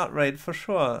elevated heart rate for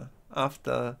sure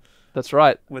after That's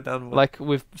right. we're done with... Like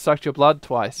we've sucked your blood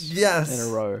twice Yes, in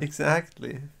a row.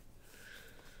 Exactly.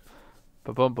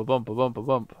 Ba-bump, ba-bump, ba-bump,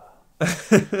 ba-bump.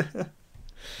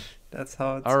 That's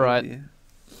how it's All gonna right. be.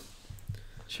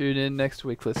 Tune in next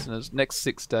week, listeners. Next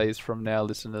 6 days from now,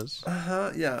 listeners.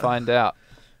 Yeah. Find out.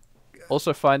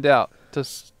 Also find out,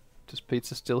 does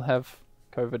Pizza still have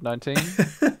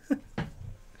COVID-19?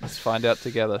 Let's find out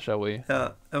together, shall we?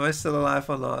 Yeah. Am I still alive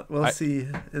or not? We'll see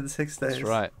in 6 days. That's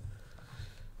right.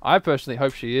 I personally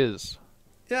hope she is.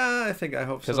 Yeah, I think I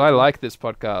hope so. Because I like this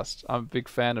podcast. I'm a big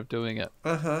fan of doing it.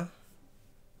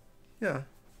 Yeah.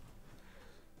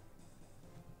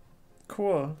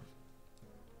 Cool.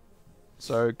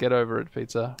 So get over it,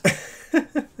 Pizza.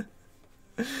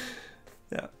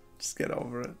 Yeah, just get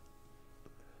over it.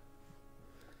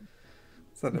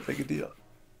 It's not a big deal.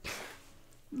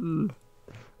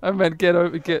 I mean,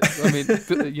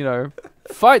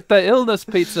 fight the illness,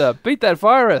 Pizza. Beat that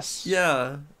virus.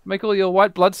 Yeah. Make all your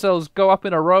white blood cells go up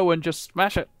in a row and just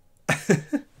smash it.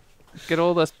 Get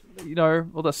all the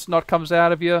snot comes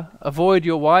out of you. Avoid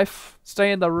your wife.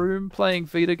 Stay in the room playing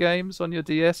Vita games on your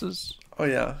DSs. Oh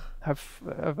yeah. Have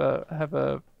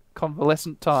a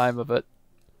convalescent time of it.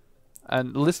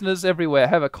 And listeners everywhere,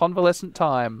 have a convalescent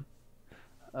time.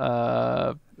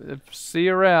 See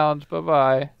you around. Bye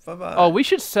bye. Bye bye. Oh, we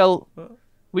should sell.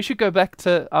 We should go back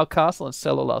to our castle and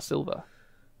sell all our silver.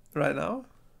 Right now?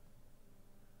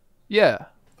 Yeah.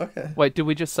 Okay. Wait, did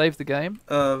we just save the game?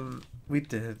 We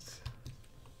did.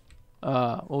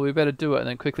 Well, we better do it and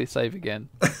then quickly save again.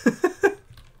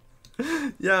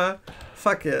 Yeah,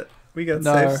 fuck it. We got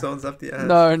No. safe zones up the ass.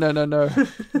 No.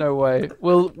 No way.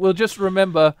 We'll just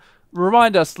remind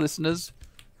us, listeners,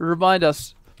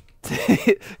 to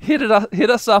hit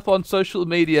us up on social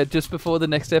media just before the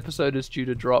next episode is due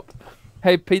to drop.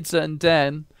 Hey, Pizza and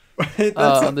Dan, Wait,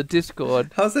 on the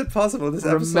Discord. how's that possible? This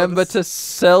episode Remember to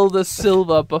sell the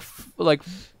silver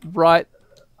right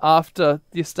after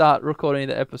you start recording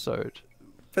the episode.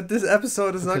 But this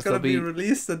episode is not Because going to be there'll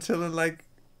released until in like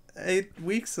 8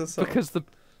 weeks or so. Because the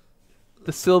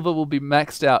silver will be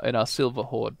maxed out in our silver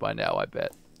hoard by now, I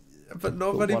bet. But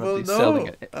nobody wanna will be know selling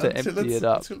it to until empty it's it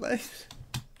up. too late.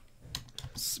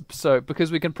 So,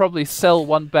 because we can probably sell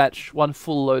one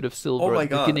full load of silver Oh my at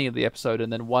the God. beginning of the episode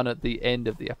and then one at the end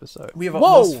of the episode. We have Whoa!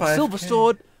 almost 5K. Silver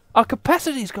stored. Our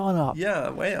capacity's gone up. Yeah,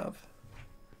 way up.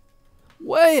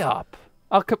 Way up.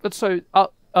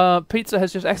 Pizza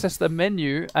has just accessed the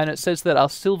menu and it says that our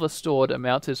silver stored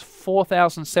amount is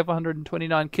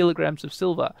 4,729 kilograms of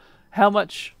silver. How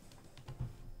much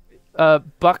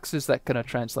bucks is that going to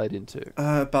translate into?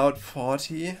 About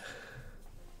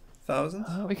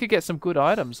 40,000. We could get some good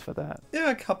items for that. Yeah,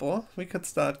 a couple. We could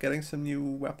start getting some new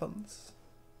weapons.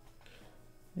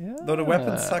 Yeah. Though the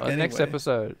weapons suck on next anyway.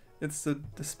 episode. It's the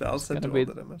spells that do gonna all be-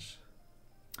 the damage.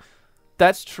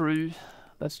 That's true.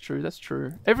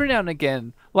 Every now and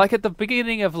again, like at the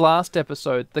beginning of last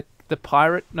episode, the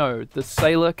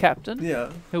sailor captain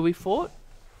Yeah. who we fought,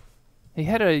 he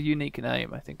had a unique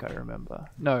name, I think I remember.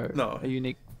 No. A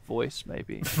unique voice,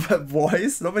 maybe.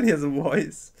 Voice? Nobody has a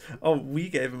voice. Oh, we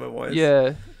gave him a voice.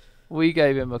 Yeah, we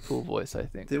gave him a cool voice, I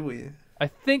think. Did we? I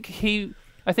think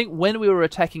when we were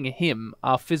attacking him,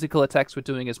 our physical attacks were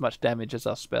doing as much damage as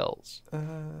our spells.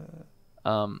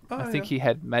 I think he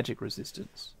had magic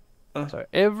resistance. So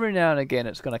every now and again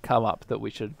it's going to come up that we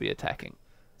should be attacking.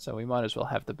 So we might as well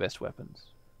have the best weapons.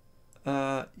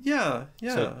 Yeah.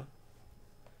 So-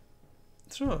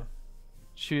 Sure.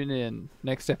 Tune in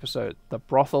next episode, the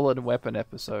brothel and weapon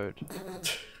episode.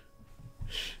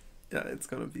 Yeah, it's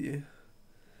gonna be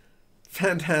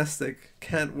fantastic.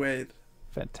 Can't wait.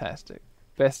 Fantastic.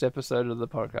 Best episode of the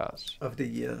podcast. Of the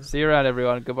year. See you around,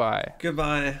 everyone. Goodbye.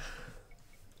 Goodbye.